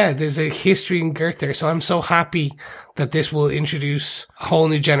yeah, there's a history and girth there. So I'm so happy that this will introduce a whole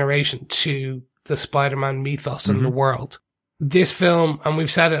new generation to the Spider-Man mythos in the world. This film, and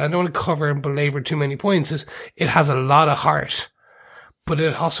we've said it, I don't want to cover and belabor too many points, is it has a lot of heart, but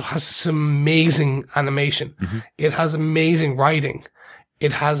it also has some amazing animation. It has amazing writing.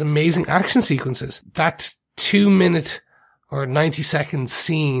 It has amazing action sequences. That 2-minute or 90-second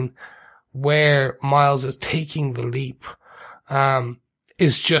scene where Miles is taking the leap,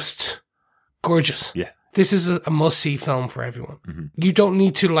 is just gorgeous. Yeah. This is a must-see film for everyone. You don't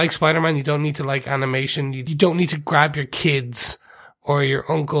need to like Spider-Man. You don't need to like animation. You don't need to grab your kids or your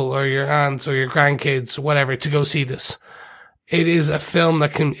uncle or your aunts or your grandkids, whatever, to go see this. It is a film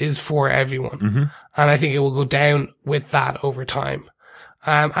that is for everyone. And I think it will go down with that over time.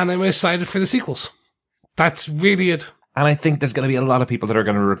 And I'm excited for the sequels. That's really it. And I think there's going to be a lot of people that are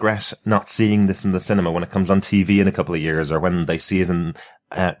going to regret not seeing this in the cinema when it comes on TV in a couple of years, or when they see it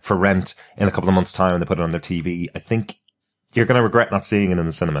for rent in a couple of months' time and they put it on their TV. I think you're going to regret not seeing it in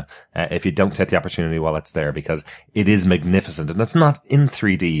the cinema if you don't take the opportunity while it's there, because it is magnificent. And it's not in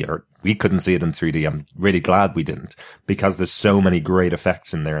 3D, or we couldn't see it in 3D. I'm really glad we didn't, because there's so many great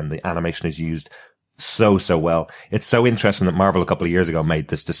effects in there and the animation is used so well. It's so interesting that Marvel a couple of years ago made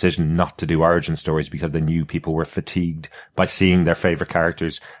this decision not to do origin stories because they knew people were fatigued by seeing their favorite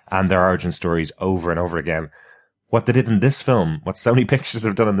characters and their origin stories over and over again. What they did in this film, what Sony Pictures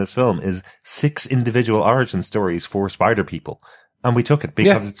have done in this film, is 6 individual origin stories for Spider People. And we took it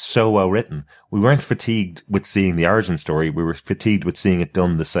because it's so well written. We weren't fatigued with seeing the origin story. We were fatigued with seeing it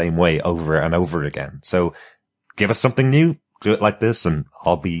done the same way over and over again. So give us something new, do it like this, and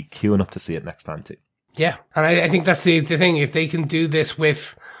I'll be queuing up to see it next time too. Yeah. And I think that's the thing. If they can do this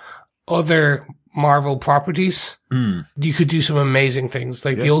with other Marvel properties, you could do some amazing things,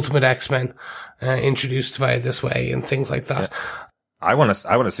 like the Ultimate X-Men, introduced via this way and things like that. Yeah. I want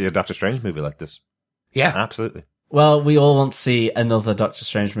to see a Doctor Strange movie like this. Yeah. Absolutely. Well, we all want to see another Doctor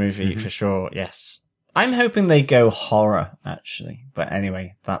Strange movie for sure. Yes. I'm hoping they go horror, actually. But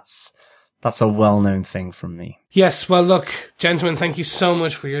anyway, that's a well-known thing from me. Yes. Well, look, gentlemen, thank you so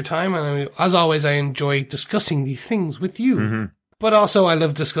much for your time. And as always, I enjoy discussing these things with you. But also I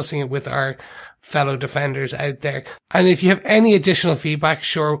love discussing it with our fellow defenders out there. And if you have any additional feedback,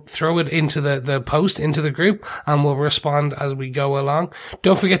 sure, throw it into the post, into the group, and we'll respond as we go along.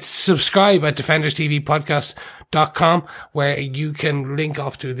 Don't forget to subscribe at DefendersTVPodcast.com, where you can link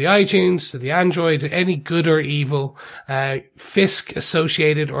off to the iTunes, to the Android, to any good or evil, Fisk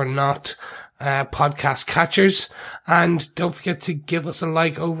associated or not, podcast catchers. And don't forget to give us a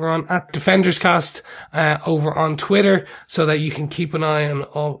like over on @DefendersCast, over on Twitter, so that you can keep an eye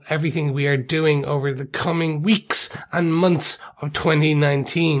on everything we are doing over the coming weeks and months of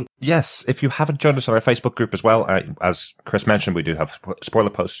 2019. Yes, if you haven't joined us on our Facebook group as well, as Chris mentioned, we do have spoiler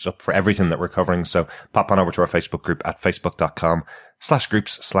posts up for everything that we're covering. So pop on over to our Facebook group at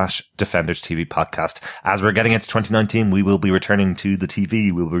facebook.com/groups/Defenders TV podcast. As we're getting into 2019, we will be returning to the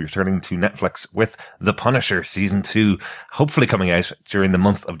TV. We'll be returning to Netflix with The Punisher season 2, hopefully coming out during the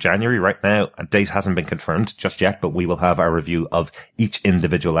month of January. Right now, a date hasn't been confirmed just yet, but we will have our review of each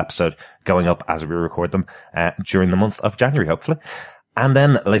individual episode going up as we record them during the month of January, hopefully. And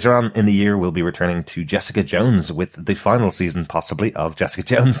then later on in the year, we'll be returning to Jessica Jones with the final season, possibly, of Jessica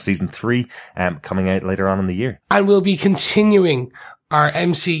Jones season 3, coming out later on in the year. And we'll be continuing our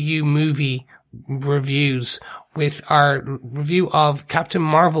MCU movie reviews with our review of Captain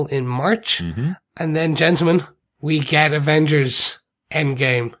Marvel in March. Mm-hmm. And then, gentlemen, we get Avengers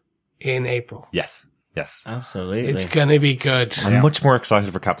Endgame in April. Yes. Absolutely. It's gonna be good. I'm much more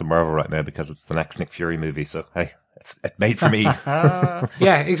excited for Captain Marvel right now because it's the next Nick Fury movie. So, hey, it's made for me.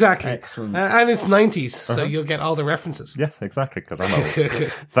 Yeah, exactly. Excellent. And it's 90s, so you'll get all the references. Yes, exactly, because I'm old.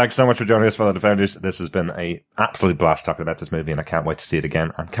 Thanks so much for joining us, fellow Defenders. This has been a absolute blast talking about this movie, and I can't wait to see it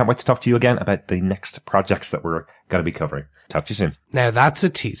again. And can't wait to talk to you again about the next projects that we're going to be covering. Talk to you soon. Now that's a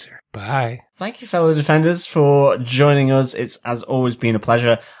teaser. Bye. Thank you, fellow Defenders, for joining us. It's, as always, been a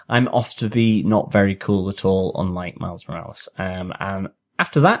pleasure. I'm off to be not very cool at all, unlike Miles Morales. And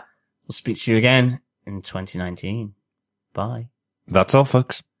after that, we'll speak to you again in 2019. Bye. That's all,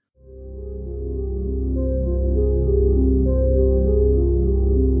 folks.